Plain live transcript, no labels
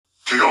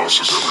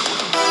Chaos is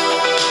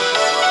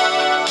everywhere.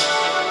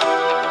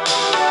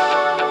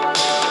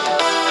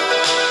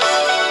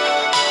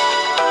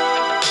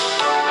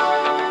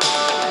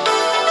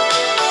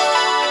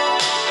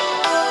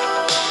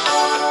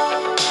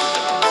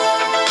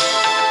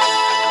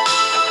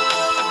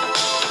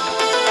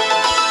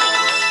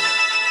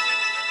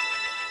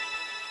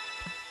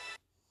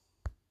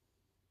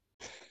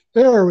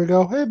 There we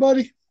go. Hey,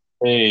 buddy.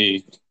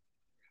 Hey,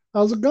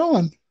 How's it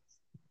going?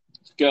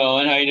 it's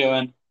going. How you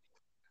doing?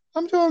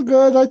 I'm doing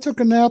good. I took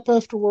a nap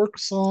after work,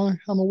 so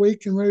I'm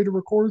awake and ready to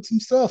record some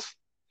stuff.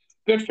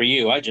 Good for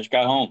you. I just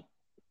got home.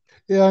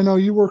 Yeah, I know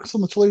you work so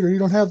much later. You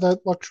don't have that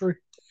luxury.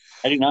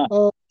 I do not,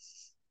 Uh, but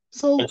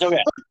so it's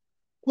okay.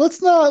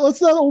 let's not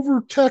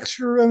overtax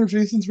your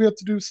energy since we have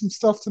to do some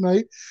stuff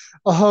tonight.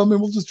 And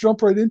we'll just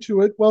jump right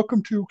into it.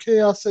 Welcome to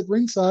Chaos at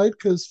Ringside,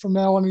 because from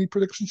now on, any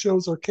prediction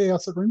shows are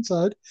Chaos at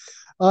Ringside.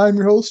 I'm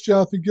your host,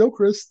 Jonathan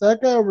Gilchrist.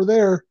 That guy over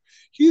there,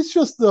 he's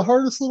just the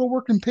hardest little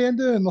working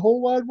panda in the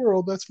whole wide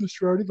world. That's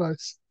Mr. Artie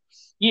Vice.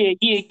 Yeah,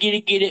 yeah,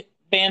 get it.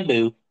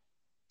 Bamboo.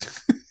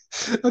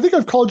 I think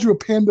I've called you a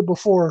panda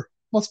before.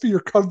 Must be your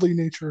cuddly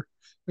nature.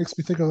 Makes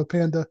me think of a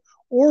panda.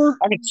 Or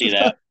I can see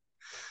just that.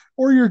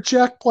 or your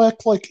Jack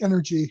Black like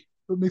energy.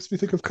 It makes me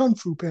think of Kung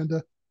Fu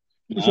Panda.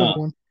 Whichever Uh,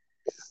 one.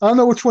 I don't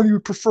know which one you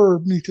would prefer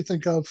me to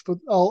think of, but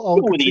I'll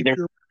go with take either.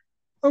 your.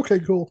 Okay,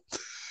 cool.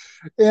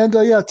 And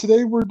yeah,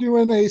 today we're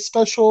doing a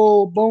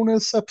special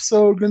bonus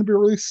episode going to be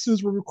released as soon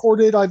as we're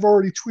recorded. I've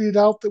already tweeted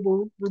out that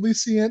we're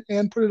releasing it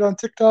and put it on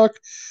TikTok.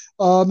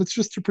 It's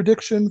just a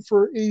prediction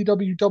for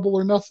AEW Double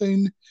or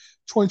Nothing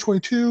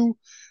 2022.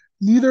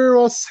 Neither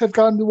of us have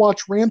gotten to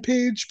watch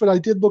Rampage, but I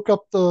did look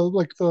up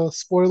the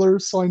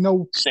spoilers, so I know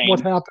what Same.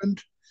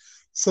 happened.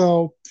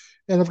 So,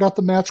 and I've got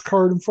the match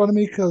card in front of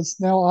me because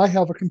now I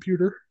have a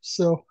computer.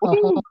 So, haha,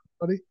 Woo!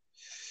 buddy.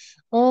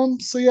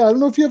 So yeah, I don't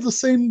know if you have the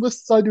same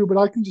list as I do, but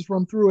I can just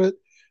run through it.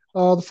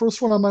 The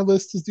first one on my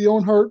list is the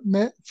Owen Hart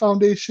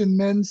Foundation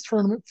Men's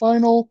Tournament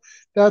Final.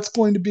 That's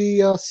going to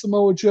be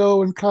Samoa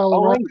Joe and Kyle Oh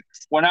O'Reilly.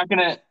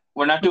 wait,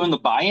 we're not doing the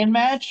buy-in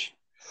match.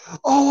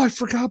 Oh, I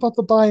forgot about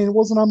the buy-in. It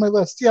wasn't on my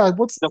list. Yeah,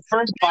 what's The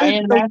first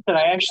buy-in match that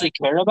I actually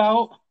care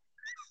about.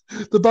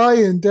 the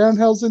buy-in?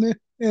 Danhausen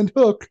and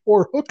Hook,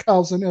 or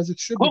Hookhausen as it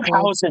should be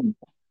called, Hookhausen,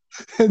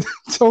 and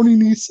Tony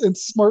Nese and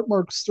Smart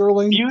Mark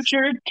Sterling.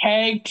 future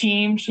tag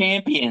team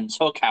champions.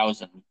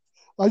 Hookhausen.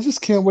 I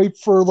just can't wait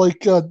for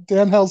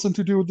Danhausen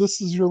to do "This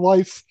Is Your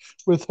Life"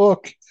 with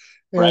Hook,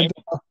 and Right.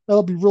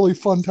 that'll be really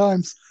fun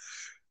times.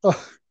 Uh,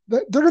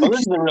 they're going to Well, this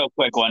keep. is a real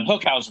quick one.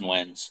 Hookhausen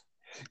wins.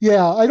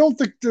 Yeah, I don't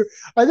think they're.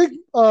 I think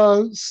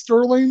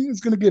Sterling is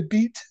going to get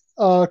beat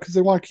because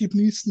they want to keep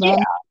Nese Yeah,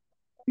 non.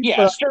 yeah.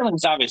 But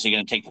Sterling's obviously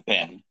going to take the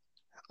pin.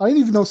 I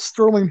didn't even know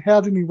Sterling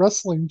had any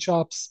wrestling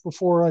chops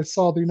before I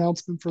saw the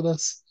announcement for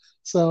this.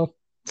 So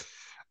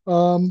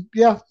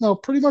yeah, no,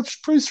 pretty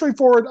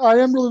straightforward. I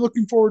am really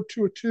looking forward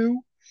to it too.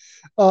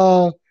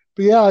 Uh,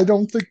 but yeah, I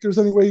don't think there's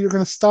any way you're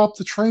going to stop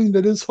the train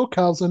that is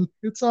Hookhausen.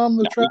 It's on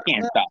the No, track you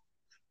can't now. stop.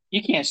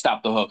 You can't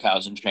stop the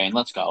Hookhausen train.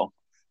 Let's go.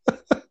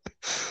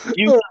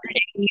 Future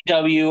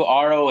AEW,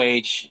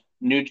 ROH,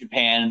 New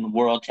Japan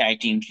World Tag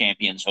Team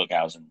Champions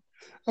Hookhausen.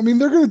 I mean,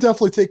 they're going to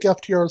definitely take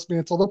FTR's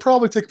mantle. They'll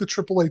probably take the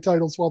AAA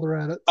titles while they're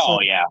at it. So Oh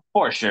yeah,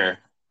 for sure.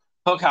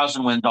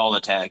 Hookhausen wins all the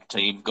tag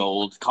team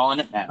gold. Calling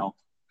it now.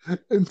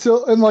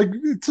 until and like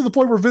to the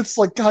point where Vince's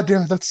like, God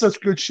damn it, that's such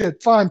good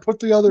shit. Fine, put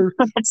the other.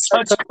 That's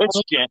such good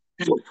shit.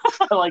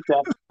 I like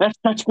that. That's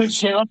such good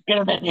shit. Let's get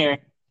him in here.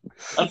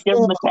 Let's give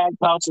him the tag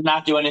belts and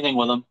not do anything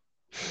with them.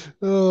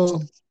 Uh,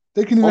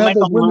 they can even We'll have make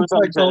those them women's lose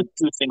them tag to belts.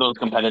 two singles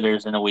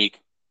competitors in a week.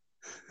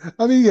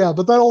 I mean, yeah,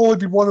 but that'll only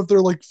be one of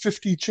their like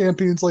 50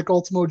 champions, like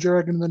Ultimo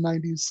Dragon in the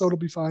 90s, so it'll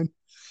be fine.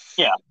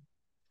 Yeah.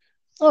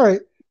 All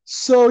right.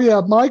 So yeah,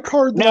 my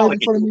card that I Now have we in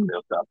can front do of the me,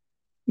 real stuff.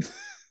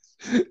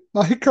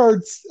 my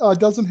card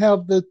doesn't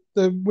have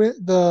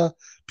the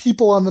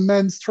people on the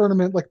men's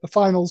tournament like the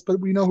finals, but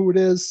we know who it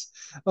is.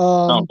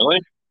 Oh, Um,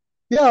 really?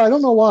 Yeah, I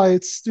don't know why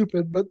it's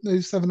stupid, but they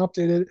just haven't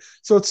updated it.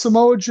 So it's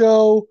Samoa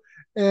Joe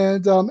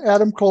and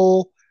Adam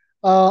Cole.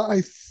 I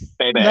now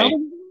Baby.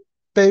 that,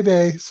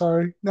 Bebe,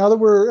 sorry. Now that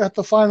we're at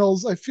the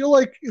finals, I feel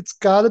like it's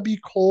got to be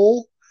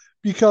Cole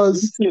Me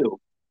because too.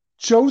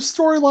 Joe's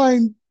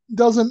storyline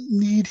doesn't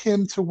need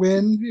him to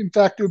win. In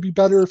fact, it would be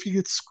better if he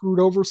gets screwed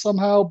over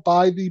somehow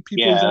by the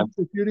people he's Yeah.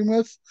 actually feuding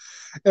with.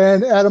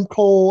 And Adam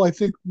Cole, I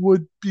think,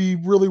 would be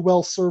really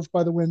well served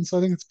by the win. So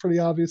I think it's pretty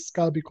obvious it's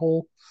got to be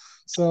Cole.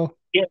 So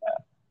Yeah.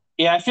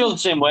 Yeah, I feel the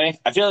same way.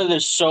 I feel like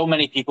there's so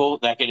many people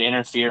that could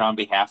interfere on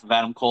behalf of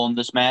Adam Cole in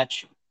this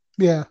match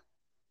yeah,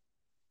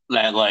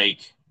 that,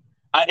 like,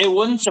 it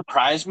wouldn't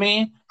surprise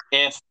me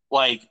if,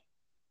 like,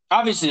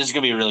 obviously this is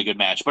gonna be a really good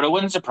match, but it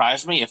wouldn't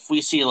surprise me if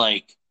we see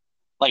like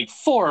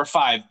four or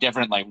five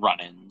different like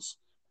run-ins.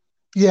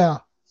 yeah.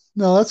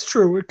 No, that's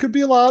true. It could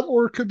be a lot,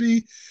 or it could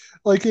be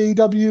like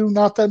AEW,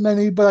 not that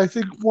many, but I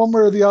think one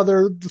way or the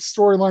other, the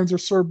storylines are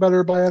served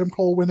better by Adam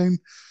Cole winning.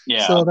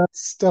 Yeah, So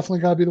that's definitely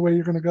got to be the way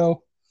you're going to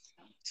go.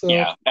 So,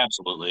 yeah,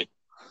 absolutely.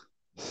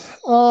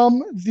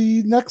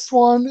 The next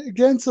one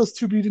again says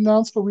to be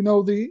announced, but we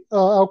know the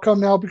outcome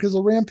now because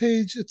of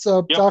Rampage. It's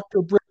Yep.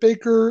 Dr. Britt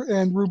Baker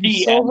and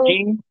Ruby Soho.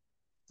 TNG.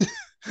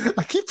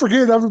 I keep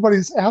forgetting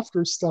everybody's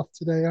after stuff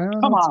today.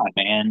 Come on,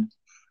 man.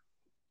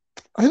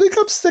 I think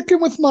I'm sticking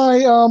with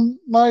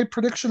my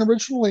prediction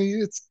originally.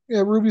 It's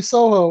Ruby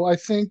Soho. I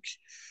think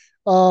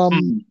um,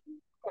 Hmm.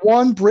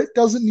 one, Britt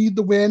doesn't need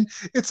the win.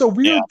 It's a Yeah.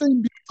 weird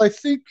thing because I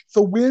think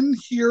the win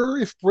here,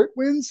 if Britt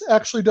wins,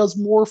 actually does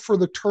more for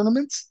the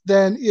tournament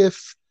than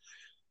if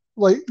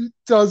like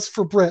does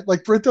for Britt.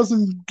 Like Britt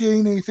doesn't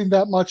gain anything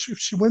that much if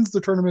she wins the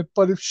tournament,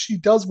 but if she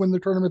does win the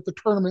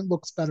tournament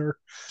looks better.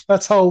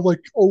 That's how like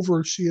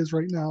over she is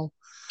right now.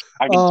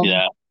 I can see Um,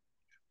 that.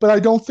 but I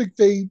don't think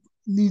they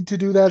need to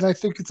do that. And I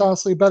think it's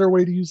honestly a better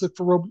way to use it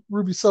for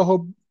Ruby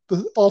Soho,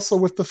 but also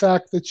with the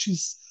fact that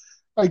she's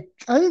I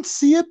didn't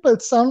see it, but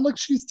it sounded like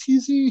she's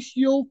teasing a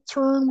heel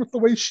turn with the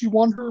way she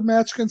won her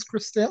match against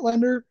Chris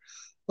Statlander.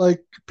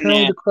 Like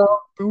apparently Nah. the crowd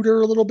booed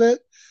her a little bit,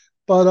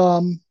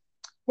 but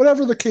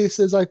whatever the case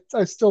is, I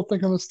still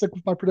think I'm gonna stick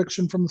with my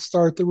prediction from the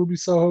start that Ruby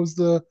Soho is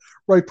the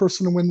right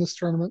person to win this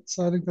tournament.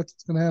 So I think that's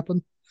what's gonna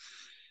happen.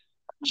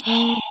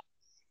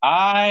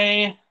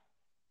 I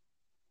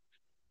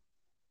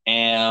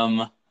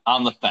am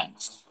on the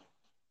fence.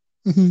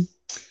 Mhm.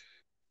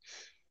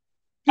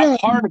 A Yeah.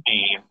 part of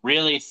me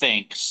really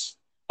thinks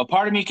a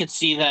part of me could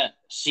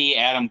see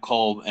Adam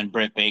Cole and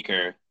Britt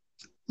Baker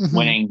Mhm.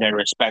 winning their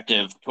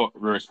respective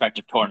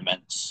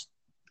tournaments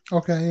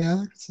Okay. Yeah,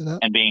 I can see that.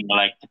 and being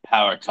like the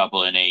power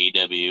couple in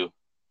AEW.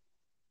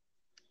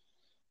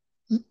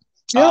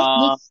 Yeah,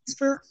 Um, that's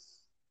fair.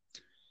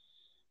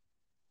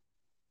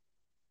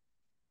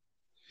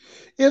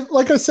 If,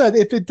 like I said,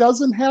 if it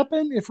doesn't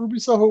happen, if Ruby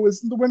Soho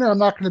isn't the winner, I'm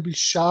not going to be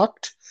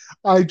shocked.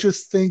 I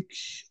just think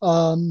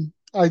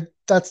I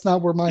that's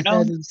not where my you know,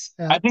 head is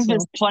I at. think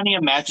there's So plenty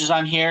of matches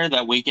on here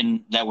that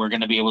we're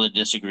gonna be able to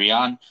disagree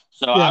on.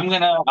 So yeah,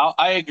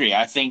 I agree.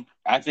 I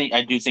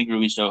do think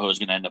Ruby Soho is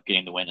gonna end up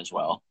getting the win as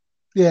well.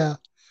 yeah,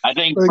 I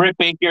think like Britt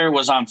Baker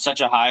was on such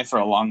a high for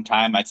a long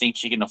time. I think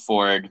she can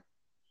afford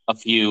a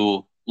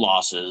few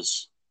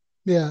losses.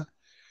 yeah.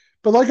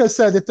 But like I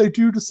said, if they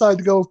do decide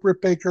to go with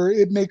Britt Baker,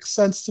 it makes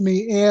sense to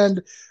me.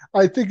 And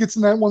I think it's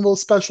not one of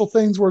those special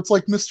things where it's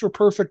like Mr.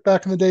 Perfect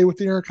back in the day with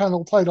the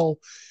Intercontinental title.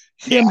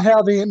 Yeah, Him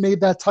having it made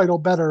that title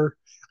better.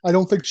 I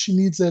don't think she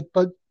needs it,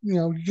 but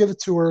you give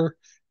it to her,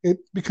 it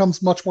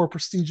becomes much more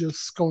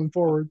prestigious going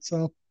forward.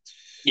 So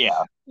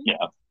yeah,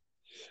 yeah.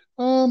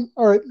 all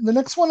right. The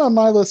next one on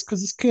my list,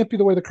 because this can't be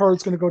the way the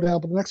card's going to go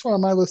down, but the next one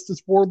on my list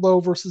is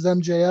Wardlow versus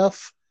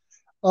MJF.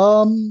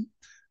 Um,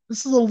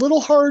 this is a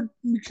little hard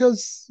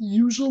because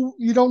usually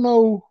you don't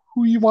know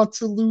who you want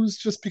to lose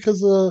just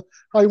because of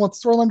how you want the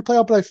storyline to play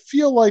out. But I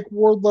feel like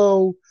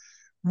Wardlow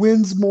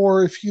wins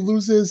more if he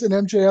loses, and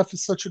MJF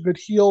is such a good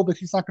heel that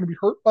he's not going to be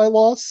hurt by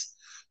loss.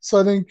 So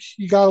I think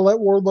you got to let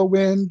Wardlow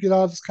win, get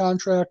out of his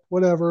contract,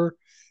 whatever,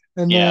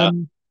 and Yeah.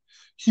 then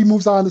he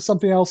moves on to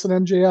something else in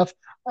MJF.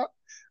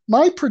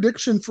 My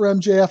prediction for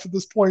MJF at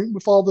this point,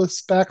 with all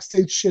this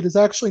backstage shit, is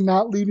actually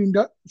not leaving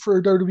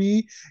for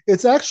WWE.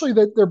 It's actually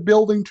that they're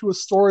building to a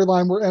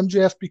storyline where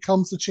MJF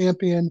becomes the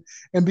champion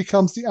and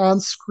becomes the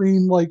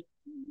on-screen like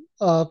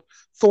uh,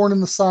 thorn in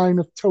the sign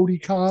of Tony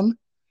Khan,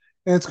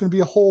 and it's going to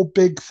be a whole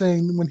big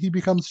thing when he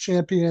becomes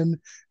champion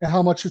and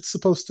how much it's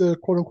supposed to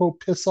quote unquote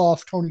piss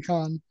off Tony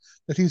Khan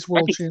that he's I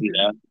world can see champion.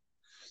 that.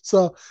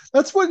 So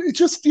that's what it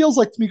just feels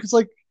like to me because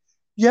like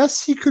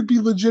yes, he could be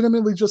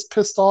legitimately just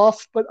pissed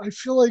off, but I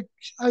feel like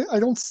I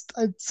don't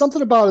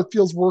something about it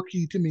feels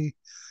worky to me.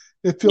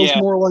 It feels Yeah,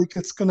 more like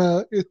it's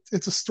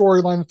a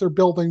storyline that they're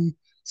building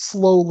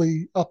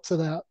slowly up to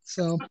that.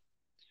 So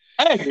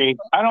I agree.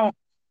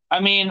 I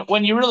mean,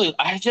 when you really,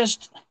 I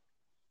just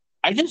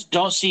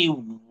don't see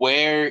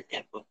where,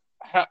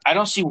 I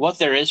don't see what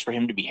there is for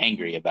him to be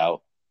angry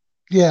about,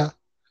 yeah,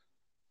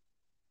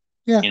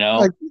 yeah. you know?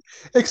 Like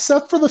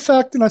except for the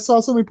fact, and I saw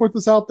somebody point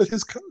this out that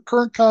his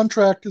current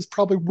contract is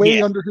probably way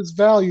Yeah, under his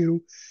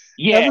value.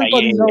 yeah,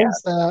 Everybody yeah, yeah.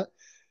 knows that.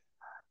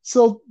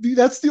 So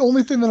that's the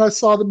only thing that I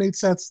saw that made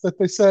sense. That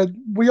they said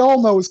we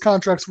all know his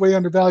contract's way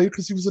undervalued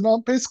because he was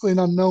basically an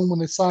unknown when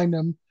they signed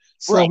him.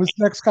 So Right. his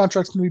next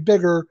contract's going to be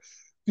bigger.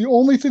 The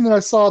only thing that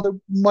I saw that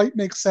might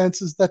make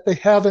sense is that they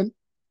haven't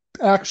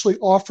actually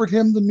offered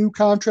him the new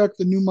contract,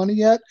 the new money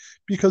yet,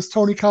 because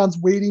Tony Khan's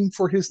waiting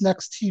for his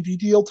next TV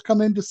deal to come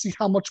in to see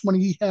how much money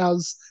he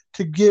has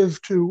to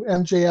give to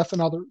MJF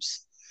and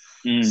others.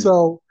 Mm.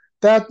 So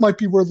that might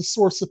be where the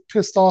source of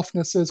pissed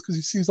offness is because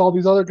he sees all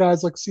these other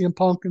guys like CM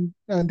Punk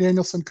and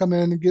Danielson come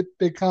in and get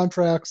big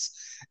contracts,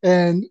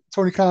 and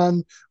Tony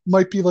Khan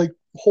might be like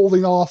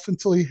holding off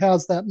until he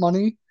has that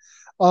money.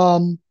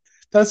 Um,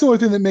 that's the only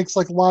thing that makes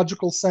like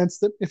logical sense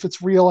that if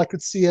it's real, I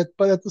could see it.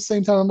 But at the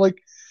same time, I'm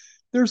like,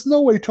 there's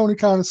no way Tony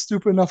Khan is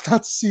stupid enough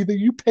not to see that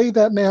you pay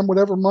that man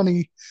whatever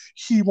money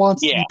he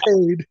wants to Yeah. be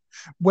paid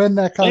when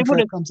that Let me put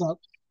contract it, comes up.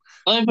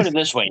 let me put it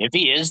this way. If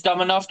he is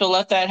dumb enough to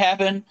let that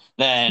happen,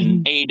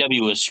 then Mhm.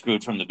 AEW is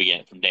screwed from the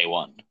beginning, from day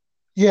one.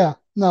 Yeah,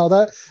 No,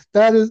 that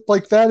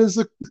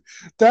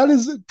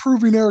is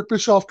proving Eric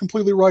Bischoff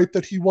completely right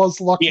that he was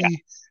Yeah,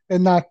 lucky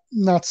and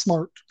not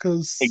smart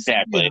because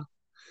exactly.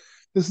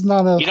 this is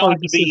not a You don't hard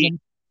have to be. decision.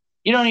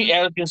 You don't.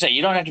 I was gonna say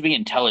you don't have to be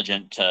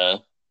intelligent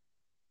to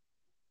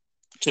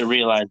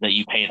realize that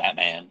you pay that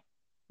man.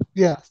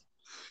 Yeah,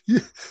 you,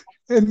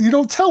 and you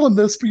don't tell him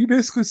this, but you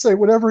basically say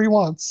whatever he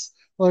wants.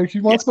 Like he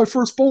Yeah, wants my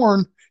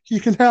firstborn, he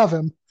can have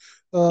him.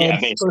 yeah,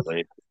 But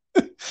basically.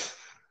 um,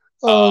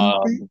 but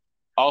Um,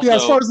 yeah,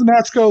 as far also, as the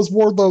match goes,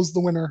 Wardlow's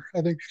the winner.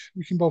 I think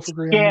we can both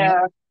agree on that.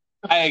 yeah,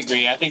 I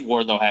agree. I think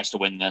Wardlow has to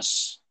win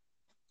this.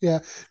 Yeah,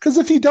 because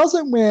if he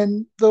doesn't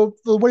win, the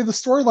way the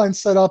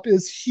storyline's set up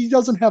is he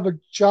doesn't have a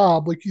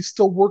job. Like he's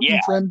still Yeah, working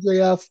for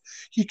MJF.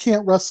 He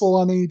can't wrestle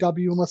on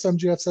AEW unless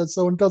MJF says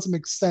so, and it doesn't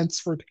make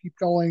sense for it to keep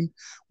going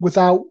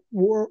without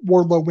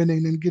Wardlow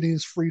winning and getting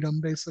his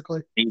freedom,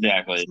 basically.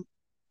 exactly.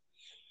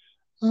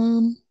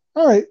 So,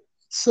 all right.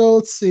 So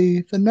let's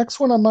see. The next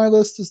one on my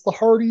list is the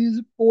Hardy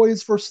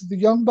Boys versus the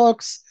Young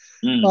Bucks.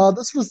 Mm,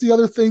 This was the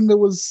other thing that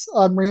was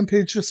on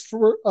Rampage just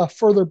for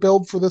further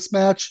build for this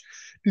match.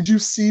 Did you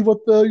see what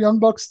the Young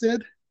Bucks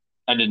did?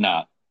 I did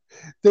not.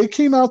 They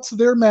came out to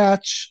their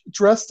match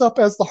dressed up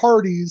as the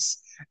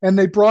Hardys, and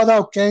they brought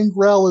out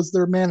Gangrel as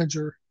their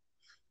manager.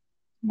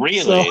 So,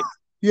 Really?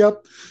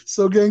 yep.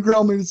 So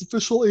Gangrel made his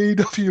official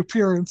AEW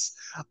appearance.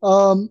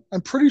 I'm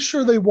pretty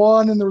sure they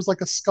won, and there was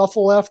like a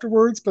scuffle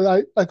afterwards.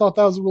 But I thought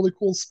that was a really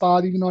cool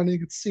spot, even though I didn't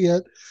get to see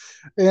it.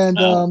 And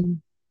No.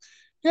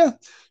 yeah.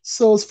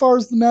 So as far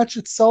as the match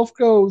itself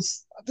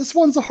goes, this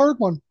one's a hard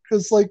one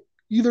because like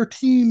either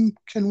team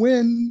can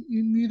win,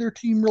 neither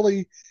team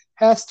really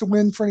has to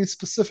win for any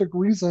specific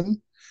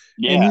reason,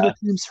 and neither Yeah,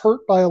 team's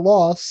hurt by a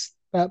loss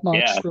that yeah.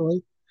 much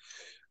really.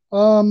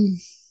 Um,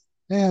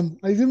 Man,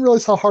 I didn't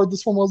realize how hard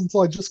this one was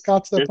until I just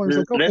got to that This point. I was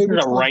is like, this okay, is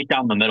which a one? right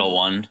down the middle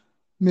one,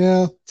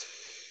 Yeah.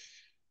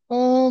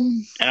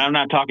 Um, and I'm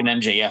not talking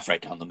MJF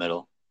right down the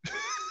middle.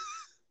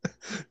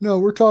 no,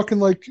 we're talking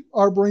like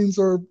our brains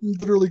are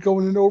literally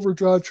going in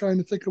overdrive trying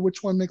to think of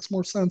which one makes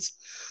more sense.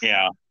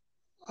 Yeah.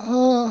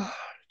 Uh,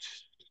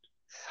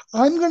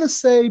 I'm gonna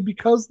say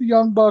because the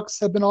Young Bucks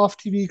have been off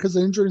TV because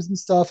of injuries and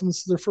stuff, and this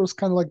is their first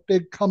kind of like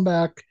big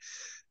comeback,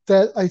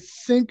 that I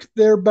think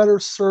they're better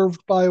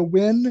served by a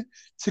win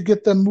to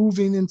get them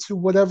moving into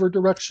whatever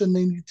direction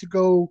they need to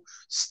go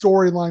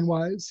storyline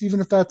wise, even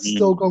if that's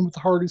still Mm. going with the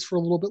Hardys for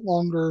a little bit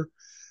longer.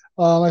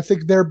 I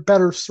think they're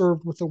better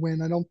served with a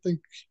win. I don't think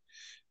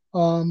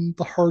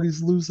the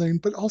Hardys losing,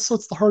 but also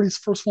it's the Hardys'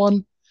 first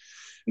one.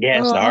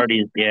 Yes, the Uh,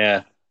 Hardys.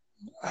 Yeah.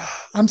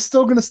 I'm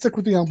still going to stick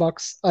with the Young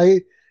Bucks.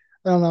 I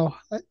don't know.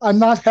 I'm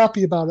not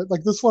happy about it.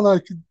 Like this one, I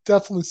could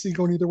definitely see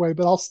going either way,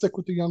 but I'll stick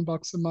with the Young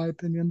Bucks in my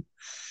opinion.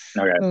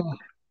 Okay. Uh,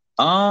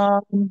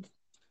 Um,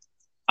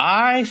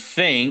 I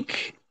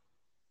think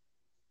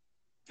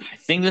I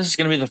think this is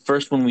gonna be the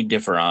first one we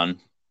differ on.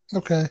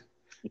 okay.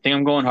 I think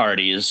I'm going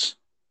Hardys,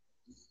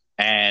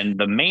 and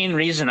the main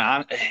reason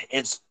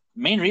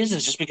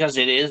is just because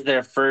it is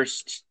their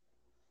first,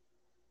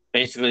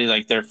 basically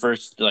like their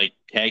first like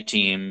tag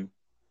team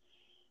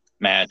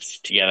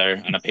match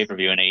together on a pay per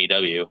view in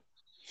AEW.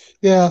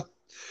 Yeah.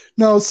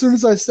 No, as soon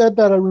as I said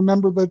that, I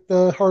remember that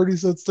the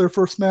Hardys, it's their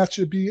first match.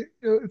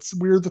 It's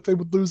weird that they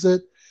would lose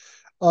it.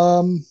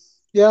 Um,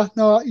 yeah,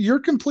 no,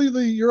 your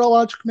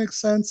logic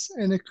makes sense,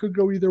 and it could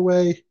go either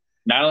way.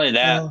 Not only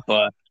that, Uh,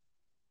 but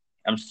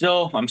I'm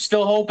still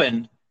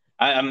hoping.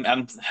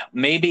 I'm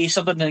maybe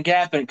something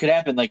could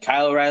happen. Like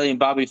Kyle O'Reilly and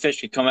Bobby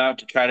Fish could come out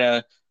to try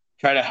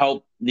to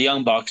help the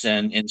Young Bucks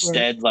and right.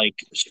 instead like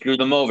screw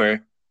them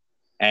over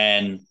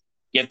and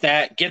get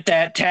that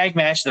tag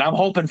match that I'm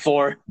hoping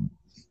for.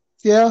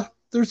 Yeah,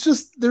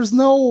 there's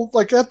no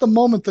like at the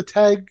moment the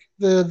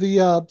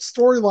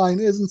storyline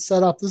isn't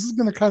set up. This is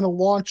going to kind of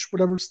launch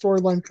whatever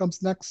storyline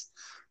comes next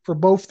for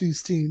both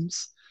these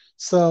teams.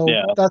 So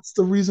Yeah. that's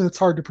the reason it's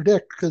hard to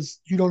predict because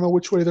you don't know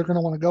which way they're going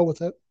to want to go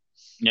with it.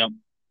 Yep.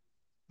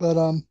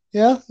 But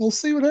yeah, we'll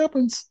see what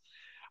happens.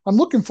 I'm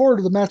looking forward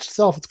to the match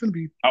itself. It's going to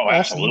be Oh, awesome.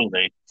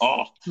 absolutely.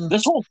 Oh, Yeah.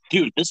 this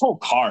whole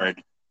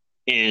card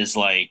is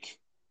like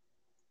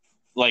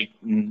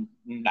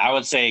I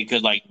would say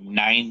good like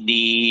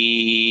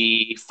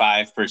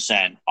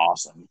 95%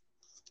 awesome.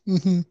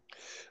 Hmm.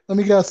 Let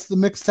me guess. The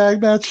mixed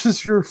tag match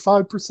is your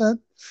 5%.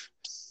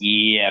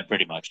 Yeah,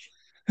 pretty much.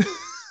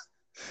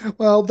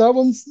 Well, that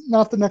one's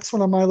not the next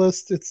one on my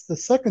list. It's the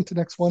second to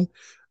next one.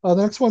 The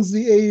next one's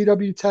the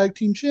AEW Tag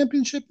Team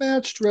Championship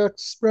match: Direct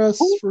Express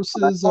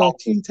versus Oh,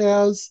 Team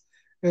Taz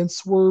and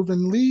Swerve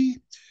and Lee.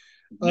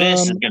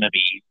 this is Um, gonna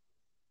be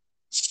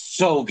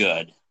so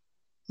good.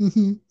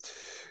 mhm.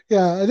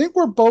 Yeah, I think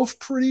we're both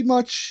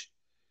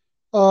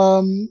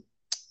um,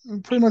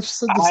 pretty much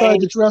I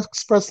decided that Direct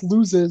Express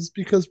loses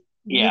because it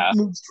Yeah,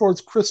 moves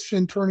towards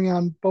Christian turning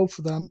on both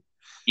of them.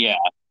 yeah.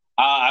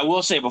 I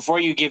will say before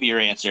you give your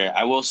answer,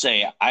 I will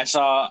say I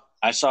saw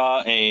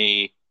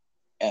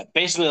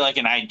basically like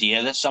an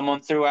idea that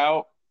someone threw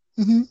out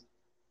Hmm.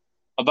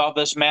 about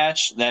this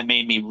match that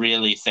made me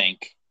really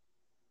think.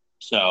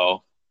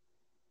 So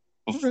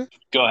Okay.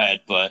 go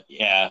ahead, but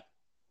yeah,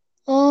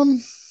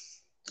 Um,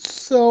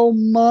 So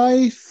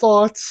my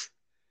thoughts.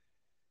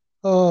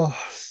 Oh,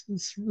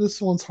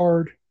 this one's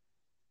hard.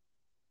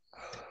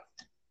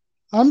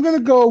 I'm gonna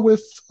go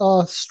with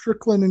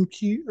Strickland and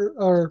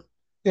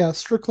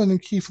Strickland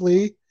and Keith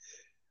Lee.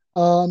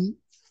 Um,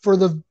 for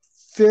the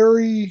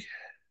very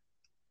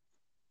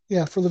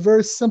for the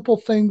very simple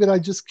thing that I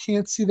just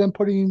can't see them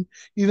putting,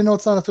 even though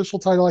it's not an official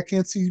title, I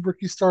can't see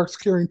Ricky Starks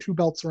carrying two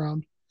belts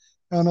around.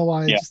 I don't know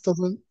why. It Yeah, just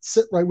doesn't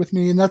sit right with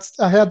me. And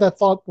I had that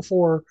thought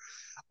before.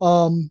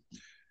 Um,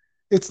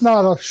 it's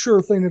not a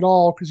sure thing at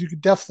all because you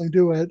could definitely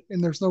do it,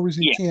 and there's no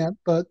reason you yeah. can't.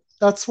 But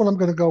that's what I'm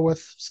going to go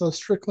with. So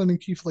Strickland and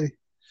Keith Lee.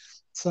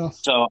 So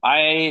So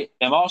I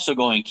am also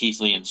going Keith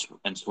Lee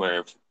and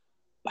Swerve.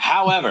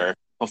 However,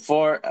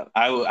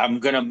 I'm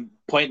going to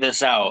point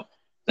this out mhm.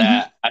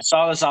 that I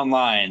saw this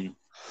online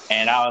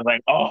and I was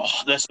like, oh,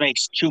 this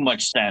makes too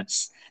much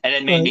sense. And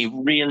it made Right. me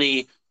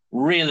really,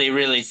 really,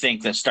 really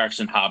think that Starks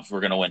and Hobbs were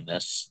going to win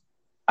this.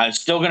 I'm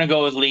still going to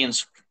go with Lee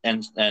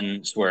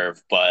and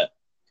Swerve, but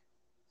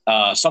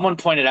someone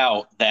pointed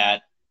out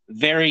that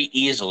very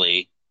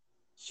easily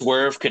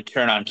Swerve could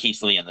turn on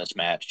Keith Lee in this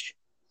match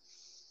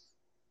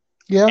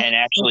Yeah, and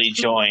that's actually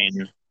true.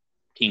 join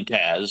Team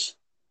Taz.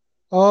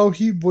 Oh,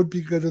 he would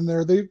be good in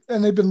there. They've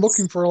been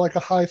looking for like a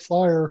high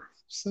flyer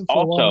for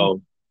a while.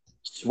 Also,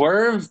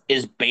 Swerve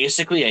is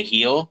basically a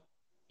heel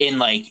in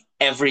like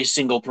every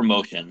single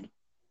promotion.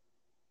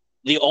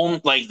 The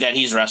only like that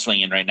he's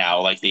wrestling in right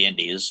now, like the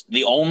Indies.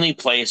 The only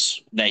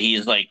place that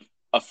he's like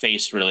a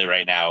face really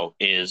right now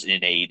is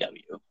in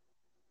AEW.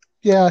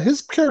 Yeah,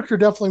 his character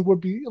definitely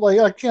would be like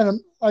I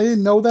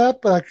didn't know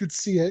that, but I could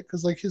see it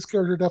because like his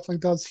character definitely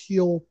does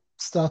heal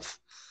stuff.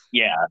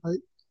 Yeah, Right.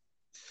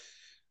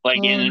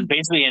 like in Um.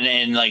 basically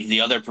in like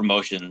the other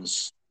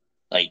promotions,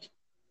 like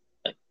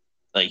like,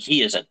 like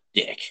he is a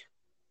dick,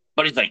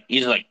 but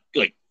he's like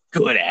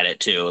good at it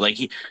too. Like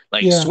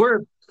Yeah.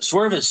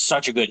 Swerve is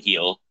such a good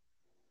heel.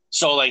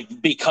 So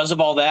like because of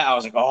all that, I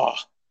was like,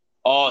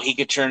 oh, he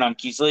could turn on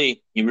Keith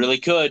Lee. He really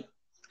could.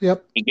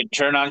 Yep. He could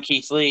turn on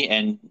Keith Lee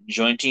and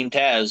join Team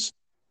Taz.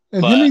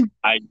 And him But and and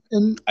I'd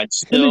him and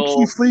still,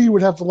 Keith Lee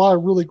would have a lot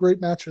of really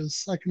great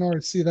matches. I can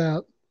already see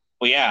that.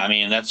 well, yeah. I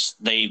mean,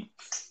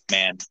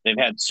 man, they've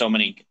had so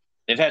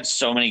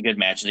many good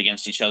matches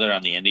against each other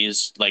on the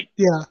Indies, like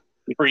Yeah.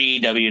 pre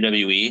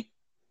WWE.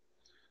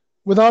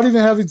 Without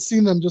even having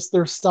seen them, just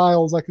their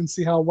styles, I can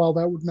see how well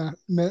that would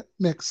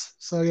mix.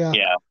 So yeah.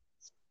 Yeah,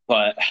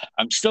 but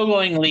I'm still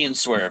going Lee and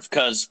Swerve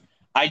because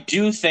I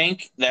do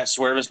think that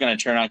Swerve is going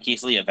to turn on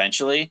Keith Lee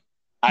eventually.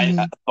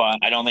 Mhm. But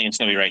I don't think it's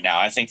going to be right now.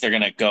 I think they're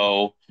going to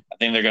go. I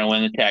think they're going to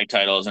win the tag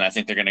titles, and I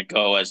think they're going to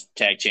go as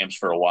tag champs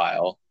for a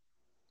while.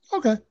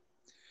 Okay.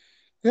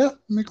 Yeah,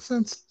 makes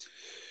sense.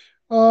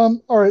 All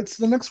right.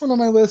 So the next one on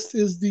my list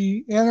is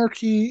the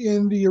Anarchy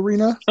in the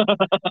Arena.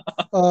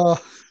 Uh,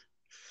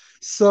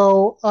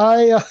 so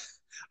I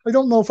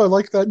don't know if I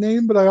like that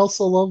name, but I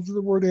also love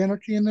the word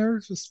anarchy in there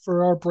just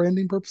for our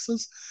branding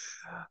purposes.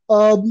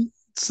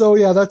 So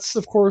yeah, that's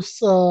of course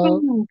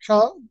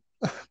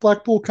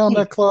Blackpool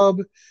Combat Club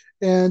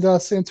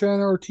and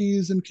Santana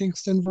Ortiz and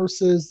Kingston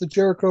versus the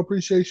Jericho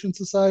Appreciation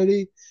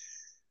Society.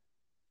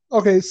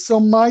 Okay, so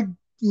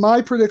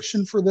my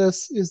prediction for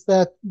this is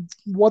that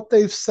what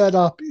they've set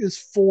up is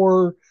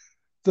for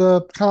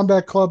the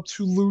Combat Club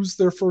to lose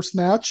their first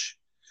match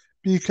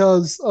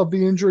because of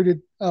the injury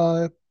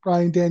to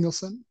Brian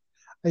Danielson.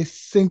 I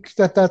think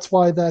that that's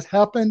why that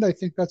happened. I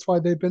think that's why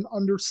they've been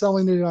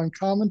underselling it on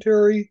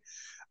commentary.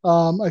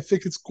 I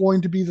think it's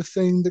going to be the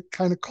thing that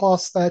kind of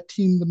costs that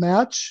team the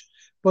match,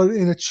 but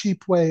in a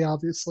cheap way,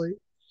 obviously.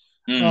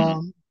 Mm.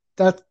 Um,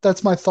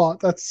 that's my thought.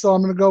 That's so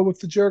I'm going to go with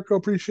the Jericho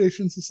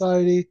Appreciation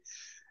Society,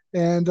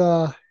 and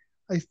I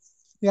I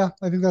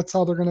think that's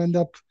how they're going to end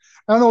up.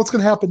 I don't know what's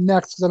going to happen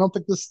next because I don't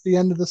think this is the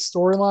end of the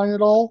storyline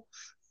at all,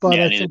 but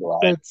Yeah, I neither think do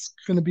I. that's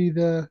going to be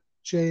the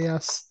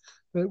JS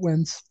that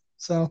wins.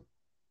 So,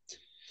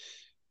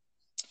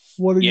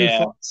 what are your Yeah,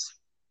 thoughts?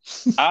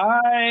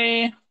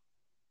 I.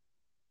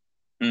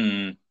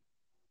 Hmm.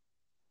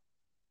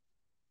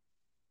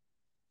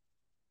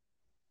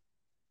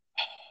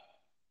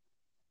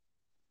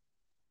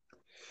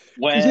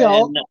 Because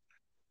yeah, When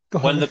go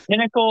when ahead. the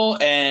Pinnacle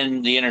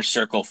and the Inner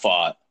Circle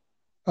fought,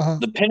 Uh-huh.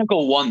 the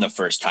Pinnacle won the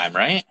first time,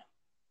 right?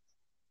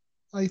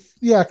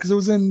 Yeah, because it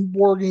was in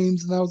War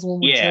Games, and that was the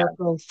one where Yeah.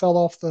 Jericho fell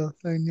off the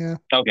thing. Yeah.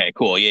 Okay.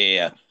 Cool. Yeah. Yeah.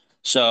 Yeah.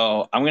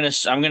 So I'm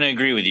gonna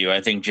agree with you.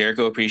 I think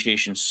Jericho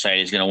Appreciation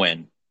Society is gonna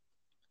win.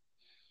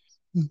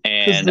 Because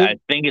And the I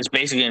think it's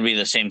basically going to be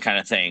the same kind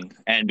of thing.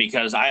 And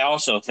because I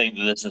also think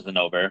that this isn't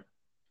over,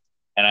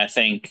 and I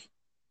think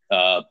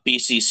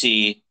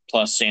BCC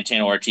plus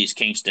Santana Ortiz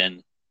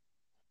Kingston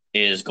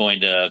is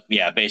going to,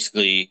 yeah,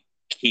 basically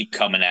keep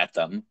coming at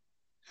them.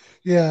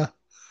 yeah,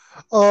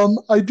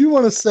 I do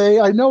want to say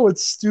I know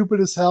it's stupid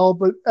as hell,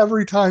 but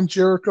every time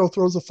Jericho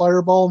throws a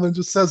fireball and then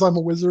just says I'm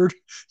a wizard,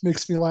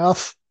 makes me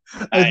laugh.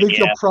 I think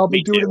he'll Yeah, probably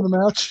me do it in too. the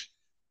match.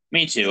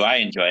 Me too. I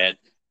enjoy it.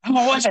 I'm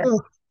a wizard.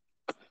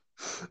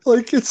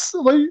 Like it's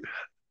like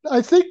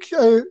I think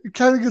it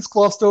kind of gets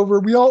glossed over.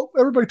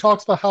 Everybody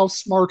talks about how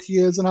smart he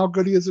is and how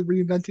good he is at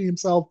reinventing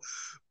himself,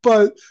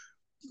 but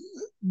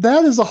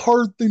that is a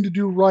hard thing to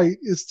do right,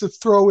 is to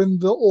throw in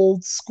the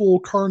old school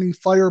Carney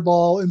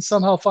fireball and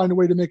somehow find a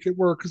way to make it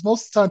work. Because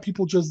most of the time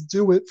people just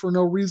do it for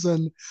no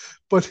reason.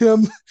 But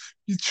him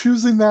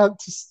choosing that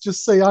to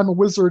just say, I'm a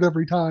wizard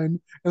every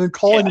time, and then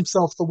calling Yeah,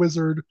 himself the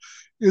wizard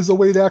is a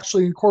way to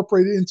actually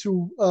incorporate it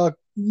into a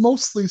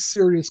mostly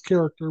serious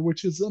character,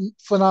 which is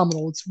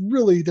phenomenal. It's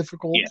really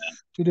difficult yeah,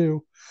 to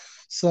do.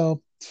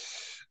 So,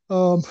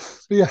 um,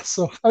 yeah,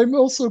 so I'm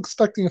also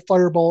expecting a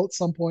fireball at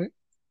some point.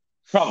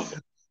 probably.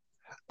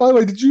 By the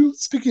way,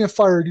 speaking of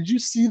fire, did you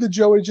see the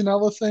Joey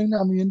Janela thing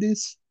on the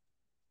Indies?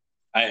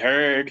 I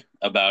heard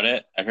about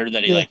it. I heard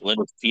that he Yeah. like lit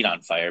his feet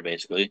on fire,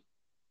 basically.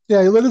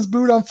 Yeah, he lit his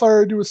boot on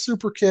fire to do a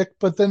super kick,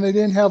 but then they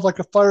didn't have like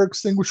a fire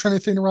extinguisher or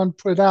anything around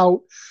to put it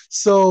out.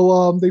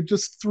 So they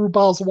just threw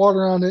bottles of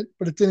water on it,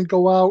 but it didn't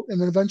go out.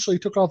 And then eventually he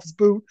took off his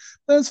boot,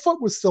 but his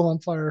foot was still on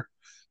fire.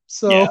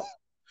 So Yeah.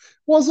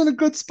 wasn't a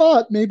good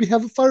spot. Maybe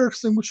have a fire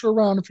extinguisher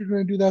around if you're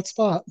going to do that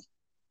spot.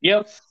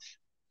 Yep.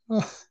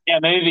 Uh, Yeah,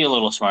 maybe be a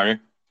little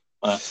smarter.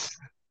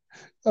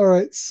 all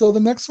right. So the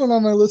next one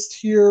on my list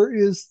here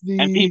is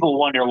And the people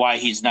wonder why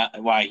he's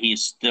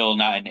still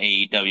not in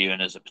AEW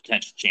and is a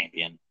potential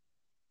champion.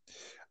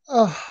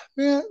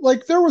 man,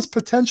 like there was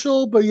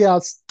potential, but yeah,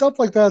 stuff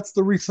like that's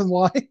the reason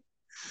why.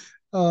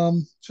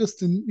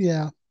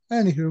 Yeah.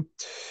 Anywho,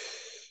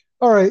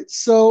 all right.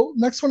 So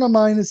next one on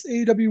mine is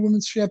AEW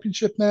Women's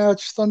Championship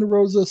match: Thunder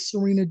Rosa,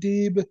 Serena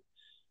Deeb.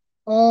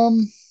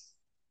 Um,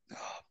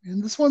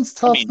 and this one's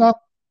I tough. mean, Not,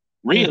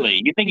 yeah,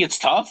 really, you think it's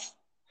tough?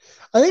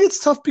 I think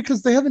it's tough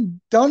because they haven't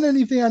done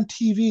anything on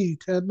TV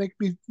to make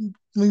me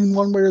lean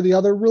one way or the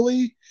other.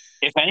 Really,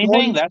 If the anything,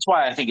 only, that's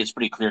why I think it's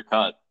pretty clear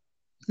cut.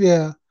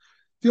 yeah,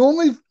 the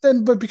only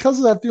thing, but because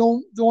of that, the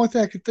only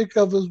thing I could think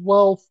of is,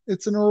 well,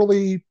 it's an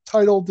early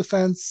title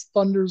defense.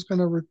 Thunder's going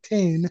to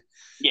retain.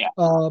 Yeah,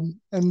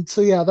 And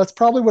so, yeah, that's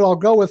probably what I'll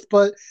go with.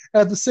 But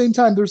at the same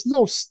time, there's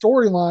no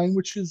storyline,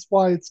 which is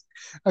why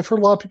I've heard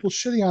a lot of people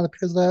shitting on it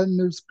because of that, and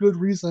there's good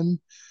reason.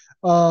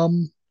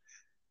 Um,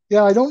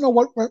 yeah, I don't know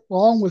what went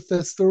wrong with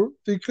this.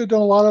 They could have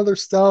done a lot of other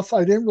stuff.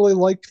 I didn't really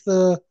like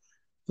the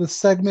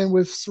segment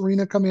with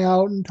Serena coming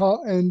out and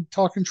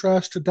talking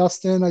trash to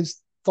Dustin. I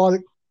just thought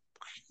it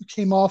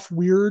came off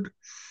weird.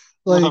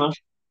 Like, uh-huh.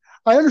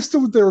 I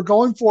understood what they were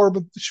going for,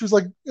 but she was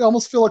like, I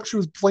almost feel like she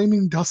was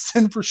blaming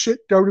Dustin for shit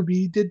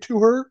WWE did to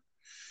her.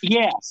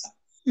 Yeah,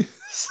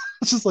 It's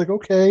just like,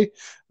 okay,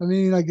 I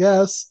mean, I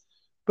guess.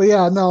 But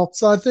yeah, no.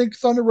 So I think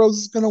Thunder Rose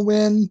is going to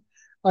win.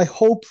 I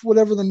hope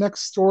whatever the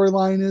next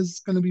storyline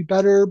is going to be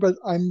better, but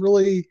I'm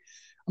really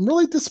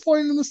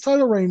disappointed in this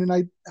title reign, and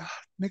it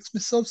makes me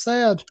so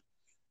sad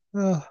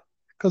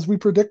because we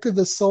predicted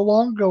this so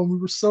long ago and we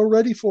were so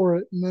ready for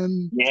it, and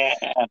then yeah,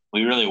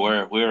 we really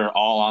were. We were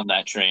all on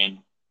that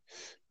train.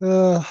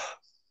 uh,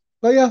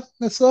 but yeah,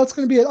 so that's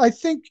going to be it. I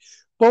think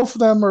both of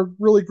them are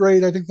really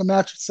great. I think the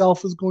match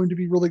itself is going to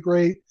be really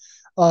great.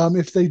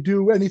 If they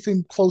do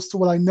anything close to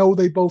what I know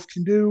they both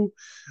can do.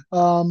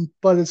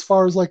 But as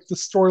far as like the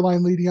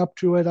storyline leading up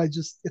to it,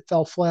 it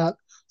fell flat.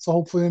 So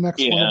hopefully the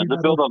next one will Yeah, be the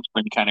better. build-up's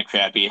been kind of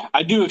crappy.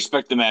 I do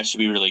expect the match to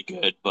be really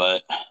good,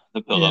 but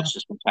the Yeah. build-up's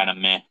just been kind of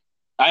meh.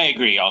 I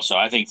agree. Also,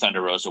 I think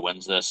Thunder Rosa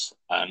wins this.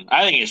 I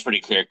think it's pretty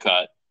clear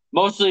cut,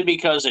 mostly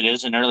because it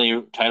is an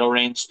early title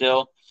reign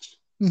still.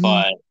 Hmm.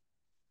 But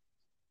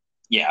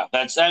yeah,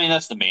 that's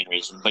the main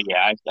reason. But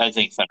yeah, I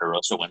think Thunder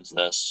Rosa wins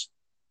this.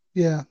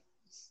 Yeah.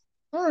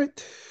 All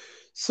right.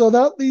 So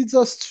that leads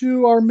us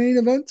to our main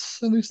event,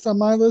 at least on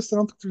my list. I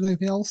don't think there's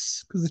anything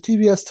else because the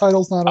TBS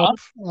title's not Huh? up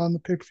on the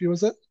pay per view,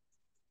 is it?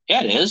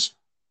 Yeah, it is.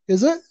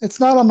 Is it? It's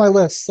not on my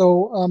list.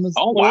 So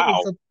Oh what is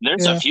wow, it?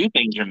 there's a Yeah. few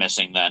things you're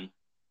missing then.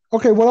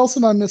 Okay. What else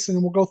am I missing?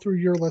 And we'll go through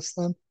your list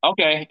then.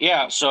 Okay,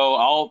 yeah. So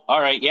all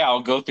right, yeah,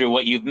 I'll go through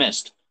what you've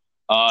missed.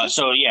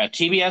 So yeah,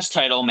 TBS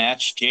title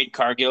match: Jade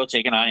Cargill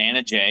taking on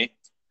Anna Jay.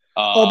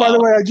 Oh, by the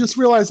Uh, way, I just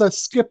realized I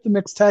skipped the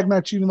mixed tag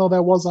match, even though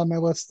that was on my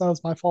list. That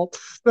was my fault.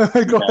 Go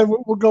yeah, ahead.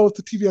 We'll go with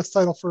the TBS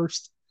title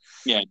first.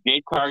 yeah,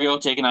 Jade Cargill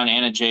taking on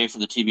Anna Jay for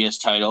the TBS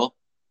title.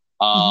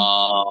 Hmm.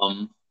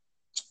 Um,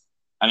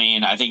 I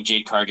mean, I think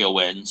Jade Cargill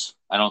wins.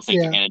 I don't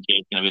think Yeah. Anna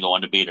Jay's gonna be the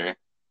one to beat her.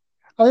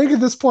 I think at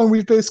this point,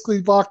 we've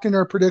basically locked in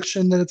our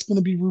prediction that it's going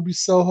to be Ruby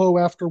Soho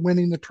after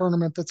winning the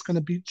tournament that's going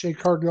to beat Jade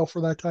Cargill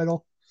for that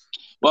title.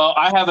 Well,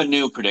 I have a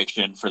new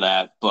prediction for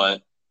that,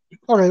 but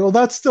All right. Well,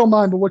 that's still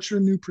mine, but what's your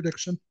new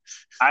prediction?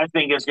 I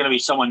think it's gonna be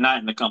someone not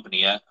in the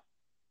company yet.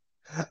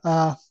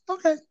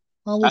 Okay.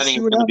 Well, we'll I think see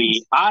it's what going to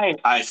be.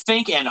 happens. I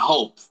think and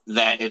hope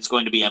that it's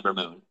going to be Ember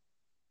Moon.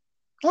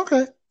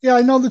 Okay. Yeah,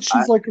 I know that I,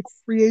 she's like a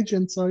free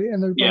agent, so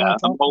and there's been a yeah, lot of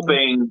I'm talk about her.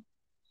 hoping.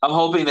 I'm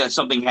hoping that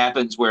something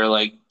happens where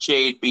like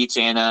Jade beats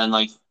Anna and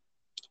like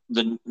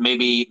the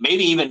maybe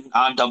even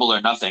on Double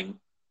or Nothing.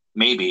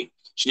 Maybe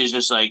she's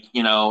just like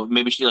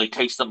maybe she like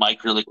takes the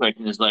mic really quick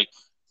and is like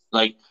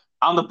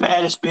I'm the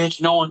baddest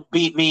bitch. No one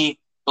beat me.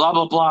 Blah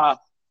blah blah.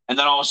 And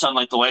then all of a sudden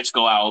like the lights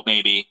go out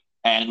maybe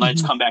and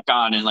lights come back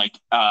on, and like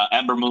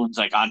Ember Moon's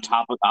like on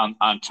top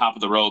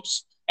of the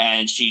ropes,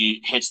 and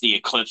she hits the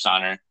eclipse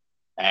on her,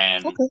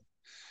 and Okay.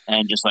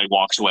 and just like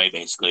walks away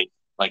basically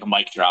like a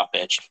mic drop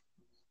bitch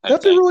type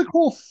That'd be thing. really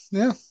cool.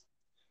 Yeah.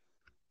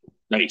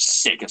 Like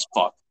sick as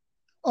fuck.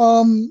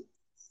 Um.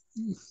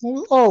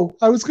 Oh,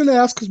 I was going to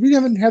ask because we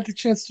haven't had the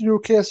chance to do a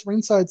cast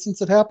ringside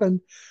since it happened.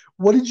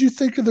 What did you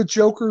think of the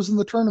Jokers in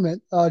the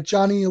tournament?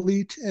 Johnny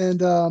Elite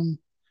and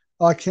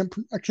I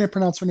can't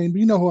pronounce her name, but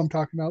you know who I'm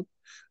talking about.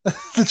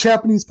 The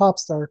Japanese pop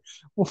star.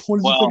 What did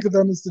you Well, think of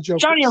them as the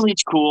Johnny Jokers?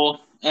 Elite's cool,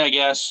 I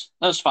guess.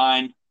 That's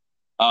fine.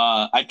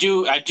 I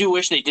do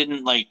wish they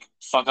didn't like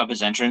fuck up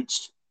his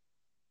entrance.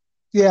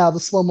 Yeah, the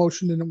slow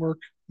motion didn't work.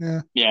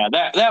 Yeah. Yeah,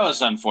 that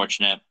was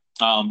unfortunate.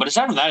 But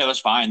aside from that, it was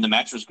fine. The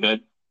match was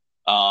good.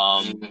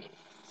 Um,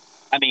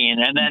 I mean,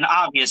 and then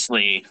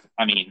obviously,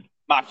 I mean,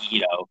 Maki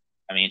Ito.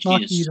 I mean,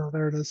 Makito,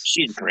 there it is.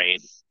 she's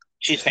great.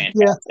 She's Yeah,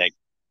 fantastic.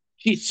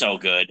 She's so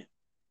good.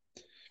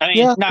 I mean,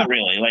 yeah, not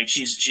really. Like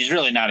she's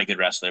really not a good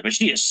wrestler, but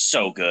she is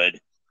so good.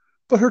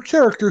 but her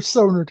character is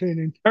so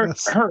entertaining. Her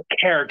Yes. her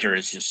character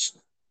is just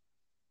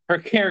her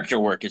character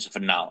work is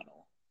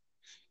phenomenal.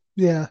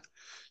 Yeah.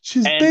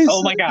 She's And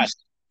oh my basically. god,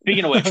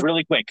 speaking of which,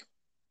 really quick,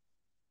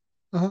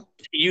 Uh-huh.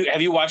 you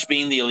have you watched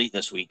Being the Elite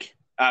this week?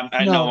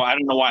 I know No. I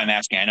don't know why I'm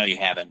asking. I know you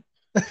haven't.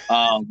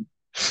 Um,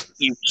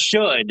 you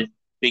should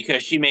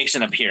because she makes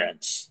an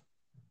appearance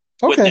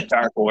with the Okay.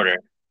 Dark Order,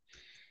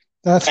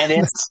 That's and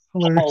it's that's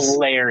hilarious.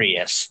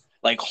 hilarious.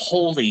 Like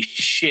holy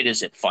shit,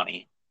 is it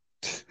funny?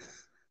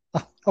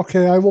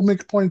 Okay, I will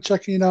make a point of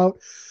checking it out.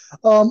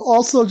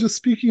 Also, just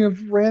speaking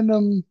of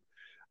random,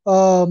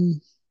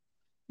 um,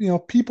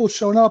 people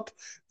showing up,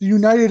 the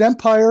United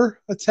Empire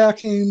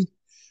attacking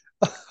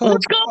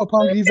Let's go!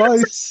 Apongi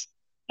Vice.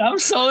 I'm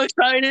so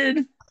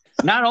excited.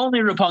 Not only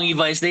Roppongi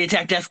Vice, they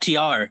attacked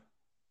FTR.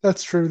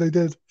 That's true, they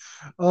did.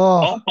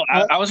 Oh, Oh,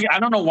 I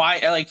don't know why.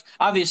 Like,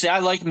 obviously, I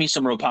like me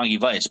some Roppongi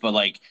Vice, but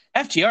like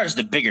FTR is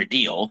the bigger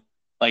deal.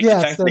 Like the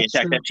yes, fact that they that's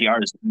attacked true.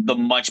 FTR is the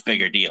much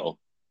bigger deal.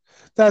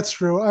 That's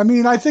true. I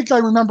mean, I think I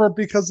remember it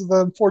because of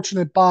the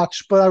unfortunate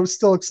botch, but I was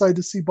still excited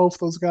to see both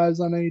those guys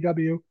on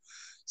AEW.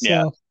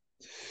 Yeah. So,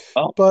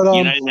 Oh, but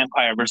United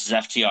Empire versus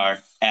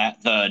FTR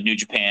at the New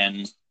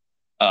Japan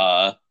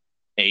uh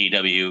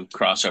AEW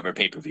crossover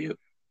pay per view.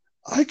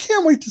 I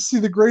can't wait to see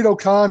the Great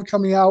O'Khan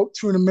coming out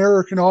to an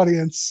American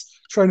audience,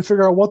 trying to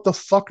figure out what the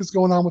fuck is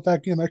going on with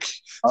that gimmick.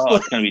 Oh,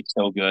 it's gonna be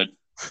so good.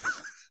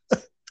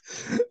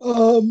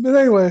 But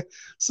anyway,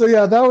 so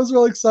yeah, that was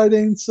really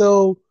exciting.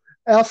 So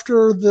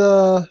after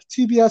the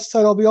TBS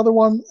title, the other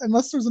one,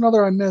 unless there's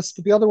another I missed,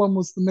 but the other one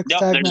was the mixed Yep,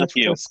 tag there's a match,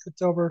 which I few.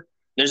 skipped over.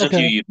 There's a Okay,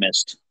 few you've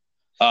missed.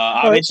 all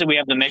right. Obviously, we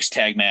have the mixed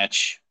tag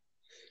match.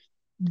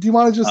 Do you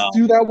want to just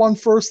do Um, that one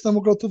first, then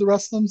we'll go through the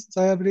rest of them since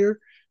I have it here?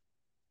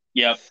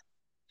 yep,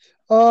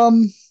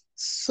 Um.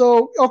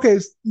 So okay,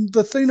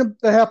 the thing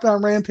that happened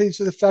on Rampage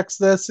that affects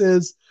this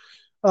is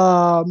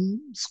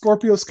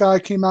Scorpio Sky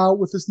came out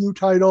with his new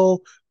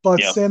title, but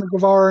yep. Santa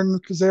Guevara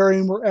and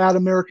Kazarian were at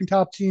American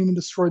Top Team and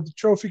destroyed the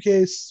trophy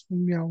case.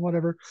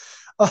 Whatever.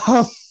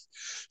 Um,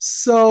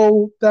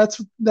 so that's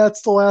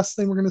the last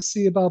thing we're going to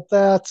see about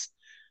that.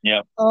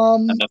 Yep.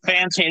 Um, And the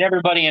fans hate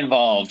everybody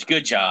involved.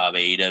 Good job,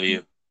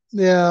 AEW.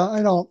 yeah,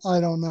 I don't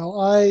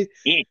know.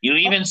 You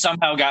even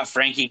somehow got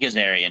Frankie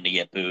Kazarian to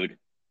get booed.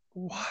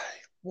 Why,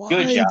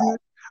 Good why, job. dude?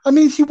 I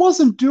mean, he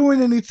wasn't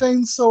doing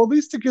anything, so at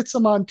least it gets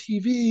him on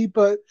TV.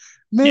 But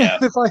man, Yeah,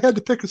 if I had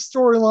to pick a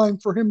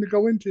storyline for him to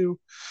go into,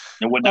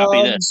 it would not be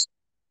um, this.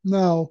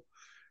 no.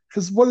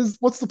 Because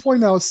what's the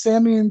point now? Is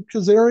Sammy and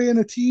Kazarian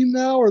a team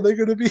now? Are they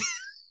going to be?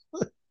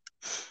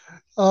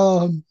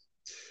 um.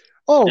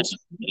 This Oh, is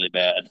really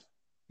bad.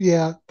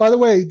 yeah. By the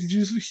way, did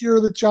you hear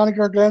that Johnny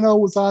Gargano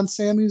was on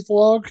Sammy's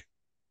vlog?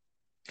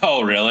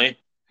 Oh, really?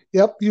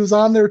 Yep, he was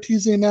on there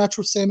teasing a match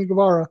with Sammy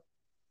Guevara.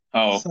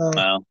 Oh, So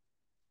well.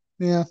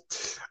 yeah,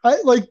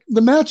 I like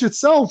the match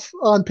itself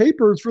on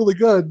paper is really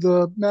good.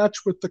 The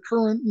match with the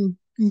current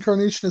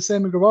incarnation of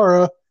Sammy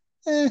Guevara,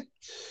 eh.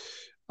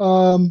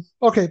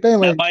 Okay, but That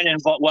anyway, might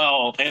involve.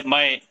 Well, it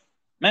might.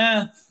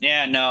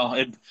 Yeah,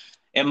 no.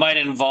 It might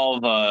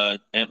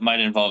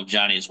involve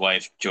Johnny's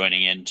wife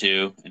joining in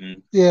too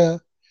and yeah.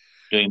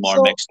 doing more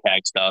So mixed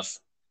tag stuff.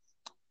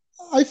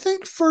 I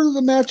think for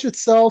the match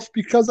itself,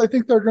 because I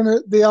think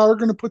they are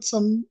gonna put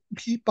some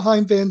heat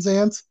behind Van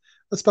Zant,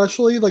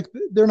 especially like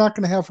they're not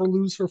gonna have her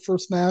lose her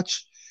first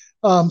match.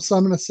 So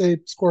I'm gonna say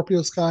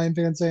Scorpio Sky and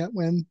Van Zant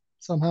win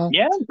somehow.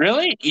 Yeah,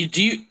 really?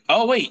 Do you?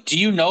 Oh, wait. Do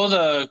you know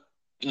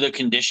the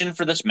condition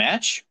for this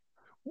match?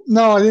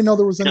 No, I didn't know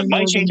there was any It might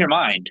more change your than.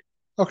 mind.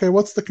 Okay,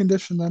 what's the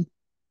condition then?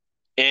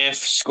 If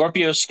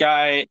Scorpio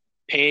Sky,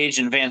 Page,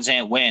 and Van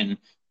Zant win,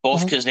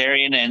 both Uh-huh.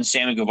 Kazarian and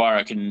Sammy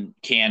Guevara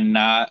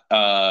cannot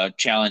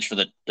challenge for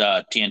the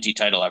TNT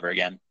title ever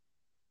again.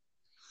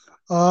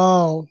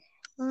 Oh,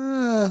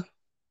 uh,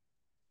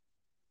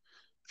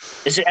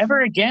 Is it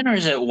ever again, or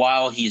is it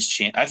while he's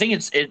I think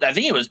I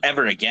think it was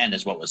ever again,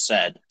 is what was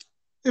said.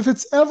 if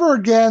it's ever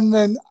again,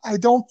 then I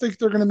don't think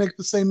they're going to make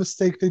the same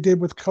mistake they did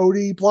with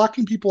Cody.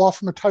 Blocking people off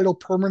from a title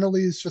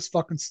permanently is just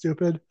fucking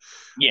stupid.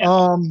 Yeah,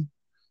 Um,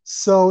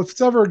 so if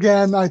it's ever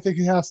again, I think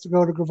he has to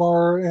go to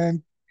Guevara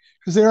and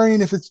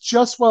Kazarian. If it's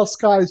just while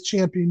Sky is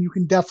champion, you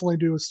can definitely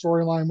do a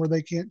storyline where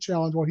they can't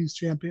challenge while he's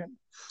champion.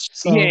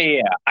 yeah, So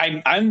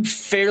yeah. I'm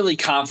fairly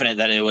confident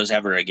that it was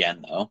ever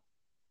again though.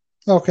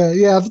 okay,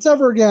 yeah, if it's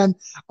ever again,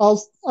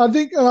 I'll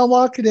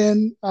lock it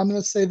in. I'm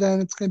gonna say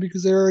then it's gonna be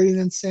Kazarian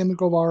and Sam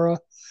Guevara.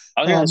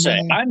 I was gonna say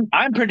Winning.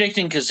 I'm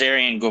predicting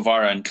Kazarian,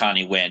 Guevara, and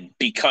Connie win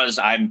because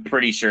I'm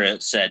pretty sure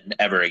it said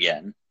ever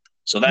again.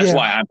 So that's Yeah,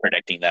 why I'm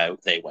predicting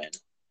that they win.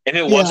 If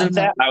it yeah, wasn't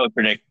no, that, I would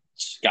predict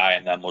Sky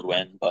and them would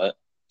win. But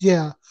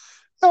yeah.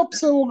 Nope.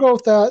 So we'll go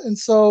with that. And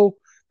so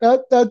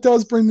that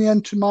does bring me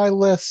into my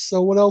list.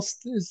 So what else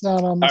is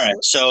not on all this right,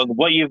 so list?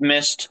 what you've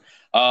missed,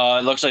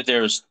 it looks like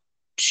there's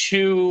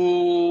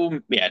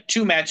two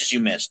matches you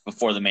missed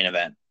before the main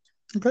event.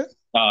 Okay.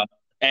 Uh,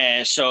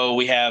 and so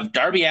we have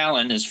Darby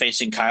Allen is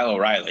facing Kyle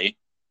O'Reilly.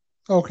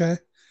 Okay.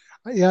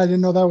 Yeah, I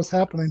didn't know that was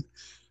happening.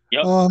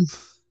 Yep. Um.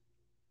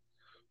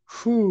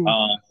 Whew.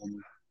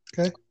 Um,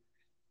 Okay.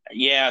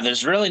 yeah,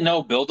 there's really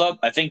no buildup.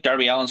 I think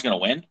Darby Allen's going to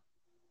win.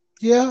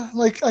 Yeah.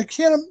 Like I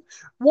can't.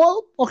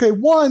 Well. Okay.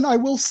 One, I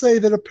will say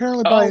that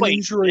apparently by Oh an wait, it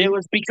injury.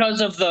 was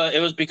because of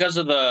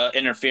the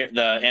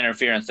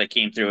interference that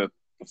came through it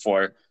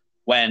before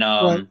when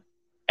Right.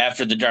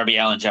 after the Darby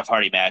Allen Jeff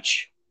Hardy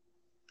match.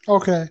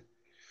 Okay.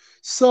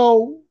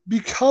 So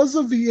because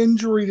of the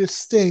injury to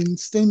Sting,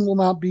 Sting will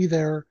not be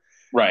there.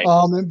 Right.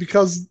 And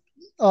because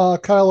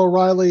Kyle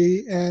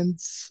O'Reilly and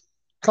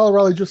Kyle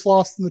O'Reilly just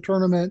lost in the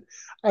tournament,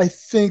 I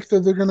think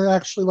that they're going to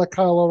actually let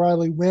Kyle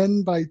O'Reilly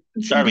win by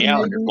Darby cheating,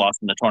 Allen just maybe.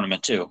 lost in the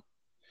tournament too.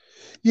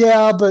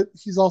 Yeah, but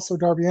he's also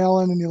Darby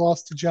Allen, and he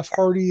lost to Jeff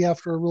Hardy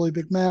after a really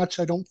big match.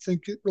 I don't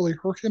think it really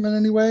hurt him in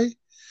any way.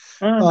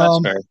 That's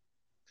Um, fair.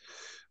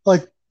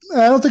 like,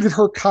 I don't think it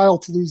hurt Kyle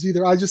to lose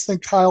either. I just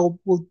think Kyle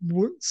will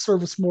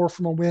serve us more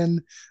from a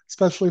win,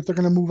 especially if they're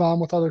going to move on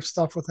with other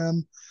stuff with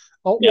him.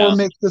 Or Yeah.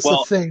 make this a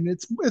Well, thing.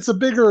 It's a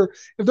bigger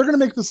if they're going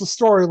to make this a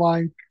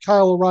storyline.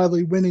 Kyle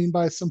O'Reilly winning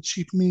by some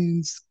cheap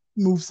means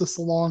moves this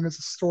along as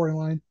a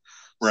storyline.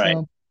 right.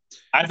 So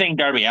I think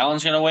Darby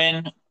Allen's going to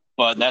win,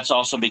 but that's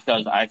also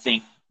because I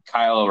think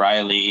Kyle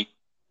O'Reilly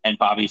and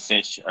Bobby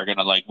Fish are going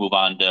to like move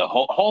on to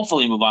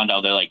hopefully move on to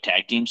other like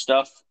tag team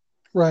stuff.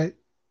 right,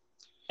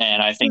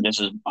 And I think this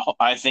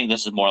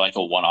is more like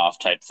a one off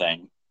type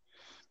thing.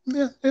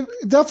 yeah,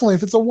 definitely.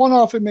 If it's a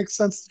one-off, it makes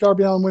sense.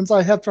 Darby Allen wins.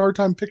 I have a hard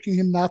time picking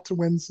him not to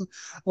win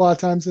a lot of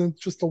times, and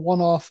it's just a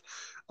one-off.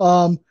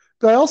 Um,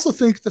 but I also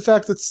think the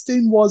fact that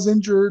Sting was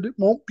injured,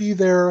 won't be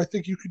there. I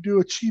think you could do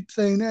a cheap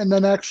thing and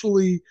then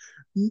actually,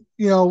 even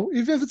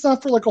if it's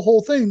not for like a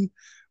whole thing,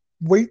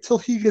 wait till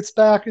he gets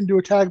back and do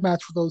a tag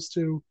match for those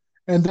two,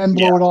 and then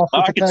Yeah, blow it off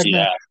with I the could tag see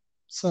match. that.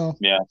 So,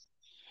 Yeah.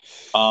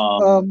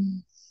 Um,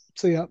 um,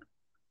 so yeah,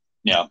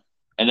 yeah.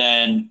 And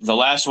then the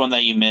last one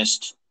that you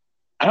missed,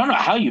 I don't know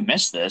how you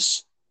missed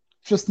this,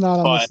 just not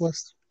on but this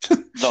list.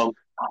 the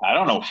I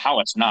don't know how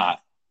it's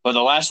not. But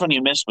the last one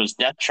you missed was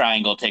Death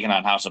Triangle taking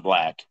on House of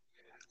Black.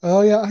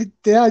 Oh yeah,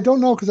 I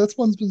don't know because that's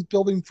one's been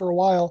building for a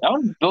while. That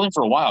was building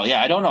for a while.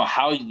 Yeah, I don't know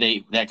how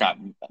that got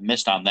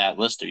missed on that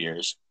list of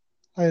yours.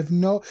 I have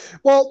no.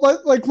 Well,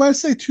 like when I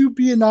say to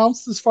be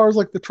announced, as far as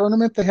like the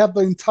tournament, they have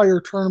the entire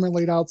tournament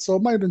laid out, so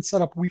it might have been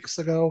set up weeks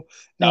ago,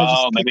 and I Oh,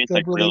 just maybe picked it's a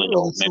like really really early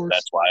old. Maybe source.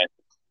 that's why.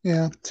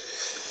 Yeah.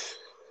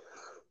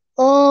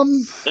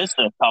 Um, This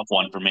is a tough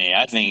one for me.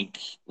 I think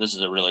this is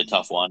a really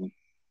tough one.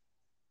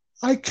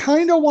 I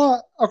kind of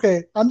want.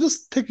 Okay, I'm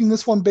just picking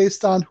this one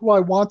based on who I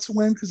want to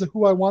win because of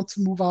who I want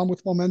to move on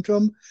with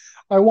momentum.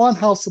 I want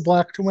House of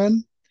Black to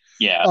win.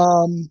 Yeah,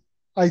 Um,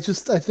 I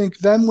think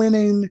them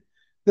winning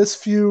this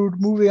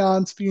feud, moving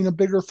on to being a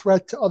bigger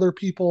threat to other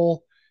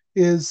people,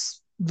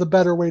 is the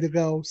better way to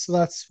go. So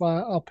that's why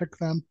I'll pick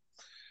them.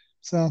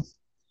 So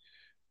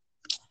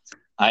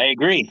I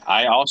agree.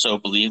 I also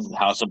believe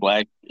House of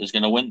Black is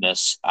going to win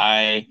this.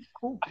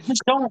 cool. I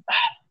just don't,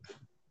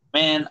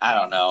 man. I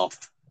don't know.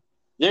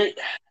 There,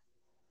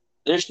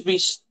 there should be.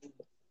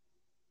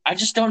 I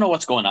just don't know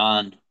what's going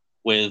on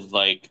with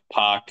like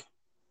Pac,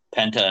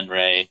 Penta, and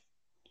Ray.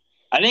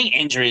 I think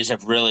injuries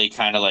have really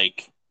kind of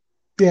like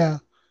Yeah,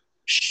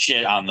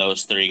 shit on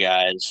those three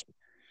guys.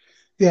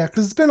 yeah,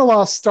 because it's been a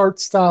lot of start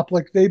stop.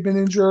 Like they've been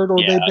injured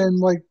or they've Yeah, been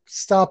like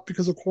stopped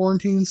because of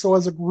quarantine. So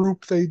as a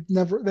group, they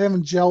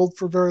haven't gelled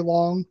for very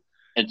long.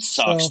 it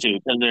sucks So too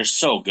because they're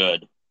so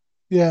good.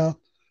 yeah,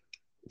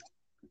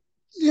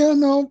 yeah,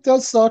 no, it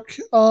does suck.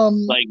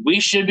 Like we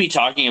should be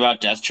talking about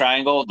Death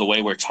Triangle the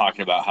way we're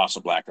talking about House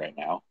of Black right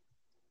now.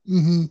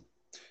 hmm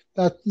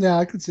That yeah,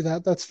 I could see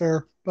that. That's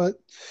fair, but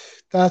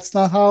that's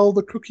not how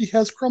the cookie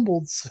has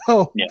crumbled.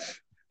 So Yeah,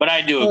 but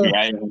I do uh, agree.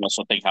 I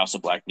also think House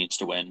of Black needs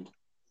to win.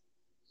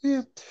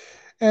 yeah,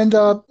 and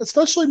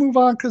especially move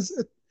on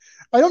because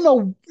I don't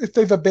know if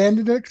they've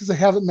abandoned it because they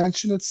haven't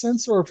mentioned it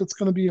since, or if it's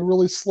going to be a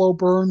really slow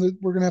burn that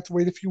we're going to have to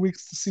wait a few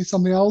weeks to see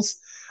something else.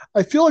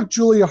 I feel like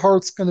Julia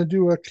Hart's going to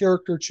do a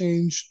character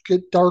change,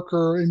 get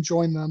darker, and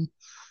join them.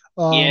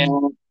 Yeah,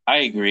 I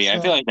agree. I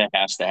feel So like that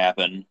has to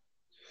happen.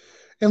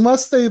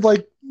 unless they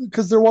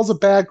because there was a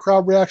bad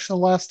crowd reaction the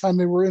last time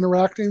they were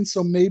interacting,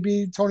 so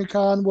maybe Tony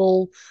Khan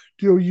will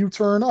do a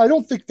U-turn. I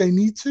don't think they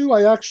need to.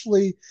 I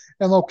actually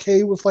am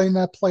okay with letting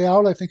that play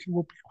out. I think it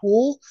will be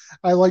cool.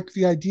 I like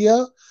the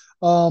idea,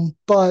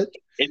 but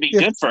It'd be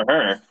if good for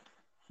her.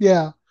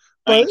 yeah,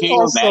 I mean, but can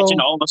you imagine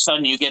also all of a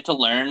sudden you get to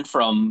learn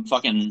from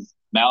fucking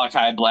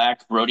Malachi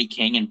Black, Brody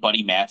King, and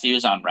Buddy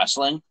Matthews on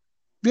wrestling?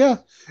 yeah,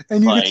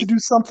 and you get to Like, do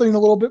something a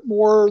little bit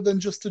more than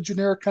just a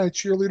generic kind of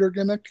cheerleader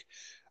gimmick.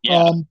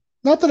 yeah.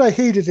 Not that I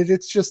hated it.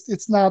 It's just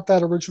it's not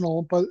that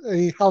original. But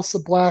a House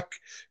of Black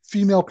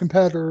female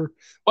competitor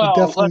would Well,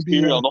 definitely let's be be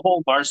real. a. The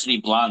whole Varsity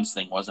Blondes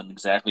thing wasn't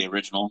exactly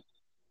original.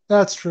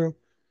 That's true.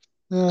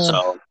 Uh,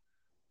 So,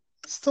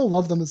 Still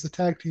love them as a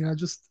tag team.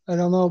 I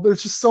don't know.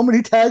 There's just so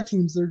many tag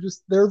teams.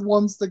 They're the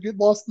ones that get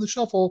lost in the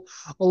shuffle,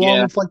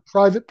 along yeah. with like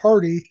Private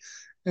Party,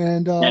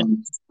 and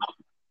And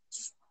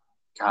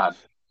God,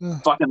 uh,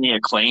 fucking the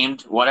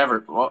Acclaimed,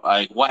 whatever.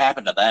 Like, what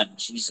happened to them?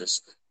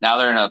 Jesus. Now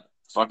they're in a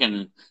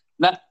fucking.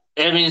 Not,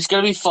 I mean, it's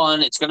gonna be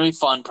fun. It's gonna be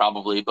fun,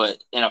 probably,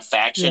 but in a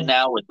faction yeah.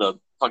 now with the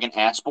fucking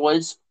ass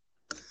boys.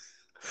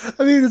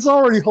 I mean, it's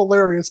already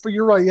hilarious, but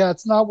you're right. Yeah,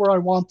 it's not where I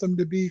want them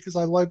to be because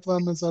I like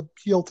them as a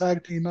heel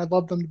tag team. I'd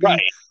love them to be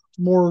Right.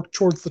 more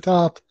towards the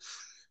top.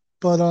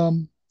 But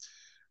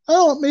I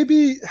don't know,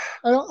 maybe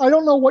I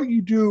don't know what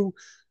you do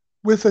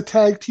with a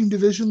tag team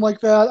division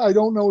like that. I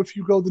don't know if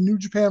you go the New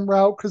Japan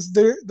route because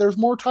there's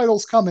more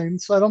titles coming.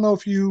 So I don't know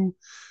if you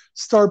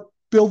start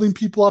building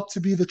people up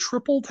to be the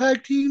triple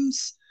tag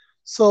teams.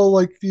 So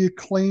like the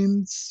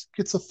Acclaims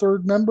gets a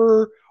third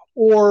member,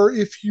 or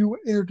if you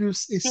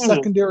introduce a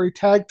Mm, secondary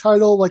tag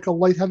title like a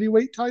light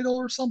heavyweight title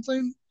or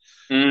something.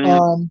 I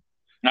Um,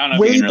 don't know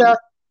if you way can really. back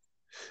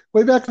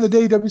way back in the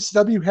day,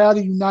 WCW had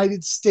a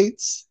United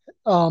States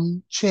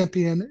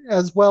champion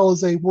as well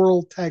as a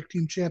world tag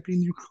team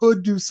champion. You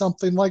could do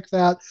something like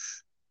that,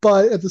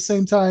 but at the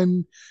same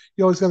time,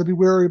 you always got to be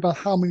wary about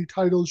how many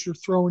titles you're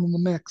throwing in the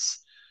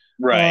mix.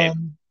 Right.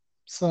 Um,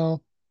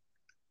 so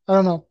I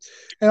don't know.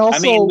 And I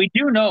mean, also, we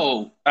do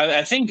know.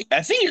 I think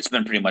it's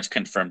been pretty much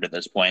confirmed at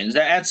this point is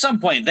that at some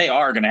point they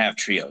are going to have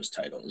trios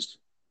titles.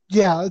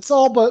 yeah, it's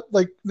all but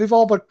like they've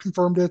all but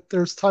confirmed it.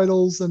 There's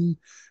titles, and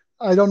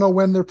I don't know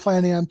when they're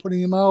planning on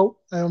putting them out.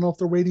 I don't know if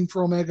they're waiting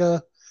for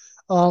Omega.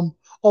 Um,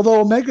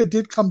 Although Omega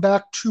did come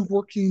back to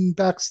working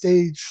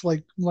backstage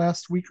like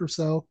last week or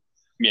so.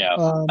 Yeah,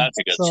 that's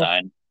a good So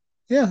sign.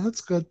 yeah,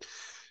 that's good.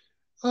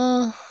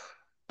 Uh,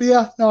 but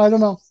yeah, no, I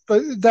don't know.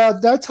 But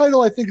that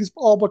title I think is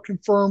all but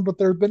confirmed. But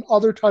there have been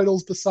other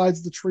titles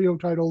besides the trio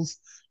titles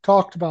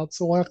talked about,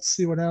 so we'll have to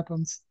see what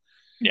happens.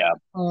 Yeah.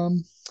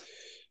 Um,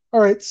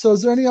 all right. So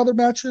is there any other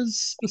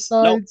matches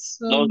Nope. besides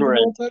Those the were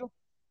it. world title?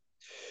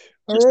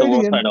 Just the Alrighty,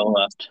 world and title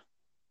left.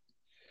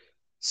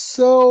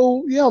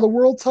 so yeah, the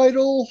world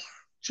title.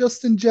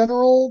 Just in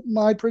general,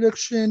 my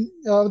prediction.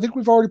 I think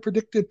we've already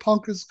predicted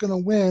Punk is going to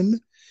win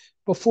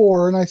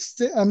before, and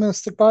I'm going to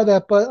stick by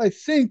that. But I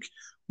think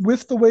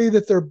with the way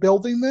that they're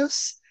building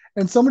this,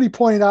 and somebody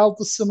pointed out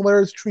the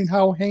similarities between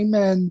how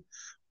Heyman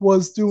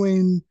was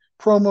doing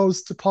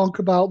promos to Punk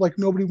about like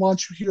nobody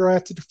wants you here, I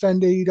have to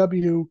defend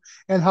AEW,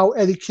 and how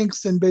Eddie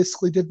Kingston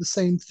basically did the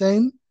same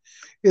thing.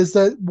 Is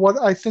that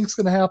what I think is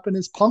going to happen?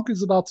 Is Punk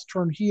is about to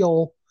turn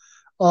heel,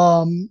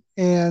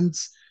 and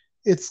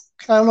it's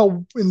I don't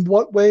know in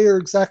what way or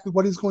exactly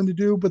what he's going to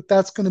do, but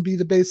that's going to be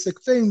the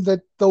basic thing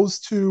that those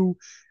two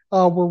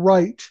were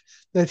right.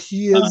 That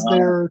he is Uh,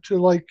 there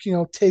to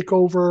take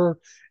over,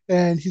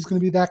 and he's going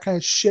to be that kind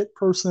of shit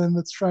person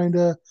that's trying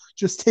to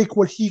just take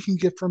what he can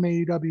get from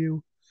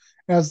AEW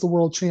as the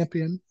world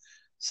champion.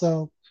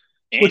 So,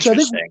 which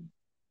interesting.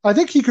 I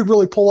think he could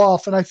really pull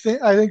off, and I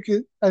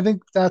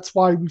think that's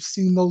why we've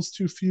seen those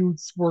two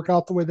feuds work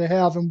out the way they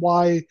have, and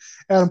why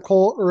Adam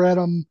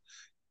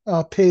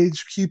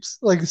Page keeps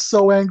like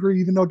so angry,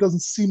 even though it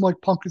doesn't seem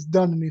like Punk has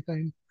done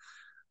anything.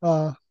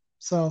 Uh,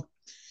 so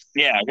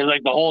Yeah, because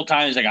like the whole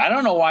time he's like, I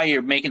don't know why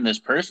you're making this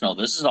personal.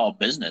 This is all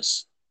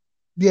business.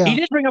 He yeah,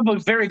 did bring up a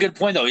very good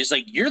point though. He's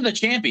like, you're the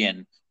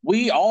champion.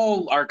 We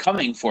all are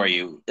coming for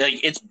you. Like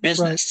it's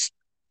right, business.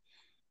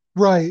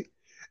 right.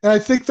 And I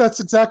think that's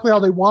exactly how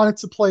they want it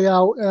to play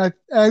out.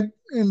 And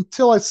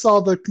until I saw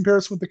the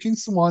comparison with the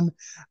Kingston one,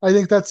 I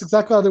think that's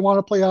exactly how they want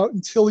to play out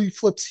until he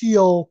flips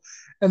heel,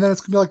 and then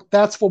it's gonna be like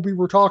that's what we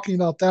were talking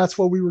about. That's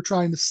what we were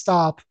trying to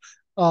stop.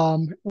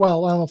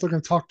 Well, I don't know if they're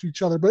going to talk to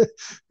each other, but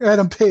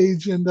Adam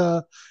Page and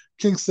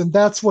Kingston,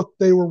 that's what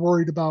they were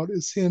worried about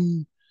is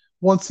him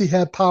once he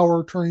had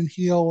power turning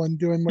heel and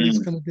doing what he's Mm,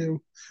 going to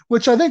do,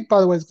 which I think,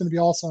 by the way, is going to be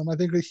awesome. I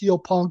think a heel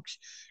Punk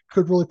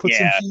could really put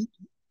some yeah, heat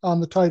on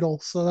the title,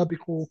 so that'd be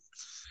cool.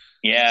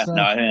 yeah.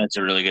 No, So I think that's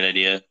a really good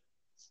idea.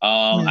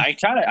 yeah,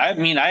 I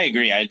mean, I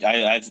agree.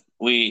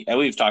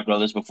 We've talked about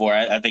this before.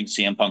 I think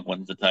CM Punk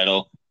wins the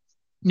title.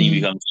 He mm,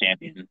 becomes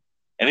champion.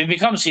 If he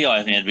becomes heel,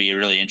 I think it'd be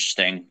really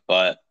interesting.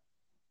 But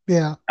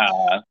yeah,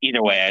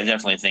 either way, I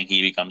definitely think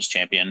he becomes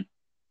champion.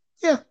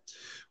 yeah.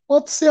 we'll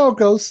have to see how it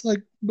goes.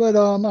 But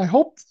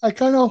I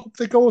kind of hope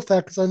they go with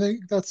that because I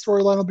think that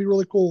storyline will be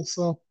really cool.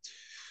 So,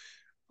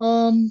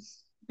 um,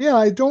 yeah,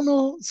 I don't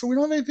know. So we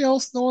don't have anything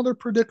else. No other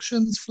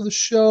predictions for the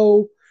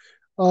show.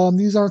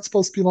 These aren't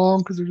supposed to be long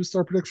because they're just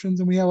our predictions,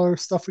 and we have other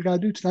stuff we got to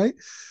do tonight.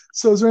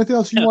 So, is there anything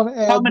else you want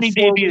to How add many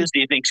before debuts do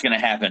you think is going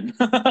to happen?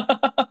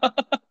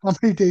 how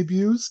many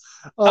debuts?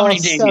 How many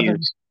 7.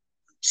 debuts?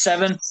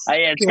 7? Yeah,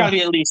 it's got Yeah, to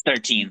be at least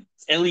 13.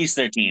 At least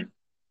 13.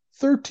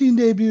 13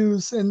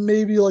 debuts and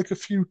maybe like a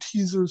few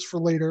teasers for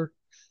later.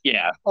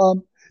 Yeah.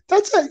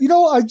 That's it.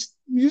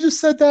 You just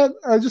said that.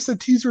 I just said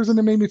teasers, and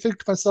it made me think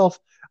to myself,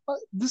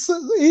 this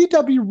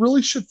AEW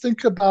really should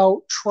think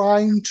about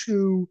trying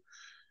to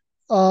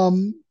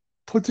um,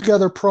 put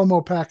together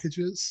promo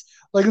packages.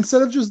 Like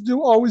instead of just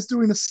always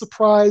doing a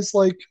surprise,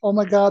 like oh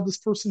my god, this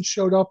person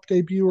showed up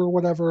debut or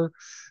whatever.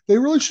 They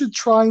really should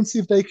try and see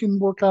if they can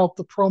work out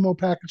the promo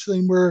package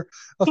thing where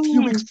a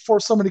few weeks before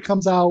somebody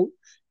comes out,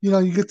 you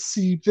get to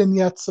see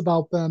vignettes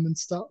about them and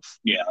stuff.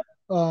 Yeah.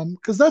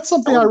 Because that's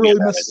something That I wouldn't be a really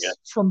bad idea. miss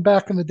from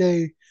back in the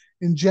day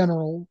in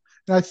general.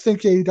 And I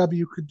think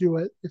AEW could do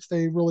it if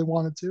they really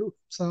wanted to.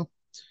 So,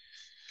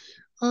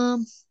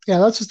 yeah,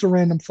 that's just a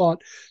random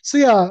thought. So,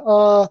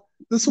 yeah,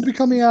 this will be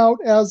coming out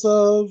as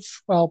of,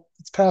 well,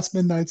 it's past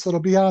midnight. So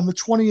it'll be on the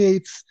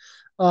 28th,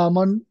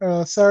 on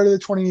Saturday the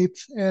 28th.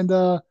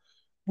 And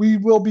we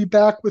will be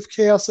back with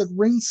Chaos at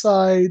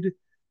Ringside,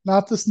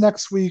 not this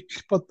next week,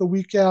 but the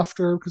week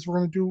after, because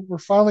we're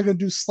finally going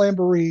to do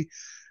Slamboree,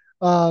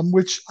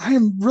 which I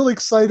am really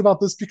excited about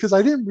this because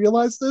I didn't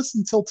realize this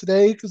until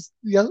today,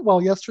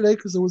 yesterday,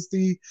 because it was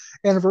the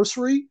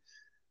anniversary.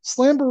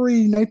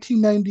 Slamboree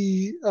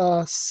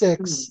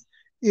 1996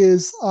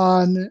 is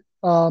on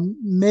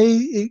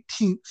May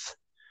 18th.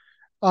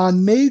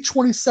 On May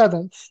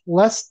 27th,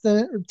 less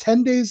than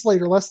 10 days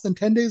later,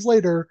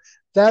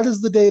 that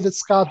is the day that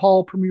Scott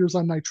Hall premieres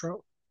on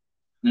Nitro.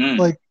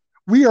 Like,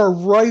 we are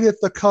right at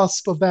the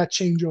cusp of that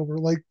changeover.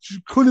 Like,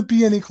 couldn't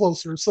be any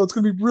closer. So it's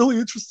going to be really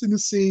interesting to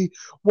see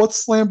what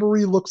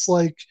Slamboree looks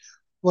like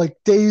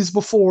days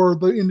before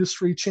the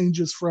industry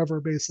changes forever,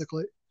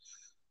 basically.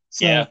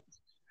 So, Yeah.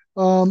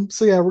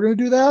 so yeah, we're gonna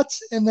do that,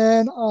 and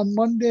then on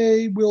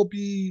Monday will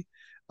be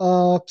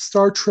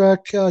Star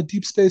Trek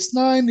Deep Space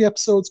Nine. The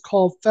episode's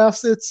called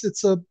Facets.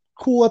 It's a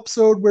cool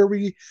episode where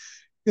we,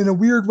 in a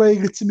weird way,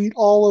 get to meet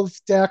all of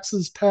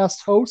Dax's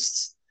past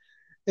hosts.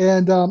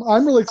 And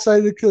I'm really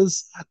excited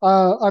because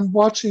I'm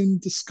watching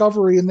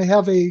Discovery, and they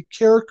have a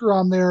character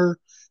on there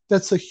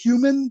that's a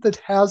human that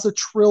has a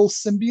Trill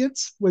symbiont,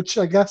 which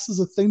I guess is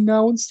a thing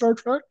now in Star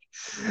Trek.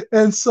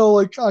 And so,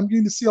 like, I'm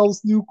getting to see all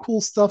this new cool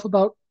stuff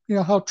about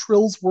how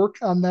Trills work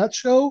on that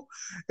show.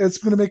 It's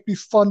going to make me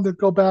fun to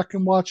go back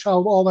and watch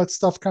how all that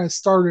stuff kind of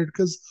started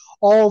because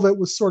all of it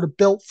was sort of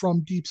built from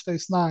Deep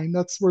Space Nine.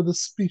 That's where the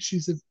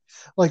species have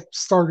like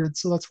started.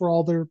 So that's where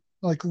all their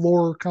like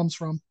lore comes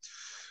from.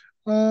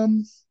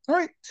 All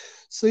right.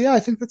 So yeah, I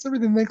think that's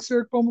everything. Thanks,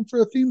 Eric Bowman, for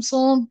the theme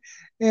song.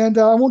 And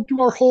I won't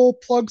do our whole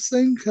plugs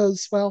thing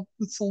because, well,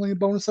 it's only a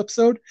bonus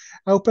episode.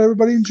 I hope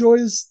everybody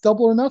enjoys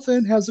Double or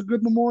Nothing, has a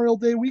good Memorial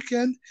Day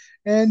weekend,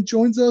 and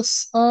joins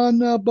us on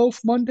both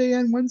Monday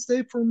and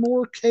Wednesday for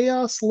more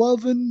chaos,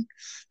 love, and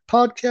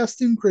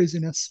podcasting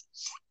craziness.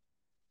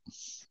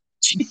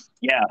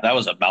 Yeah, that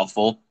was a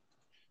mouthful.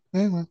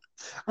 Anyway,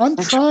 I'm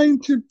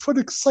trying to put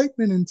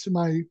excitement into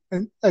my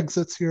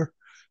exits here.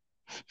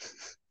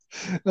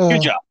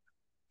 Good job.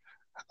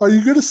 Are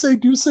you going to say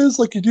deuces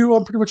like you do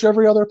on pretty much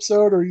every other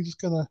episode, or are you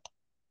just going to?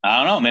 I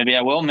don't know. Maybe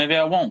I will. Maybe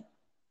I won't.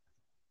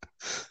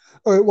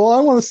 All right. Well, I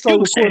want to start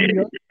Deuces.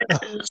 recording.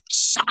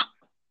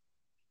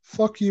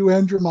 Fuck you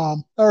and your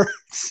mom. All right.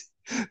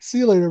 See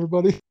you later,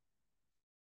 everybody.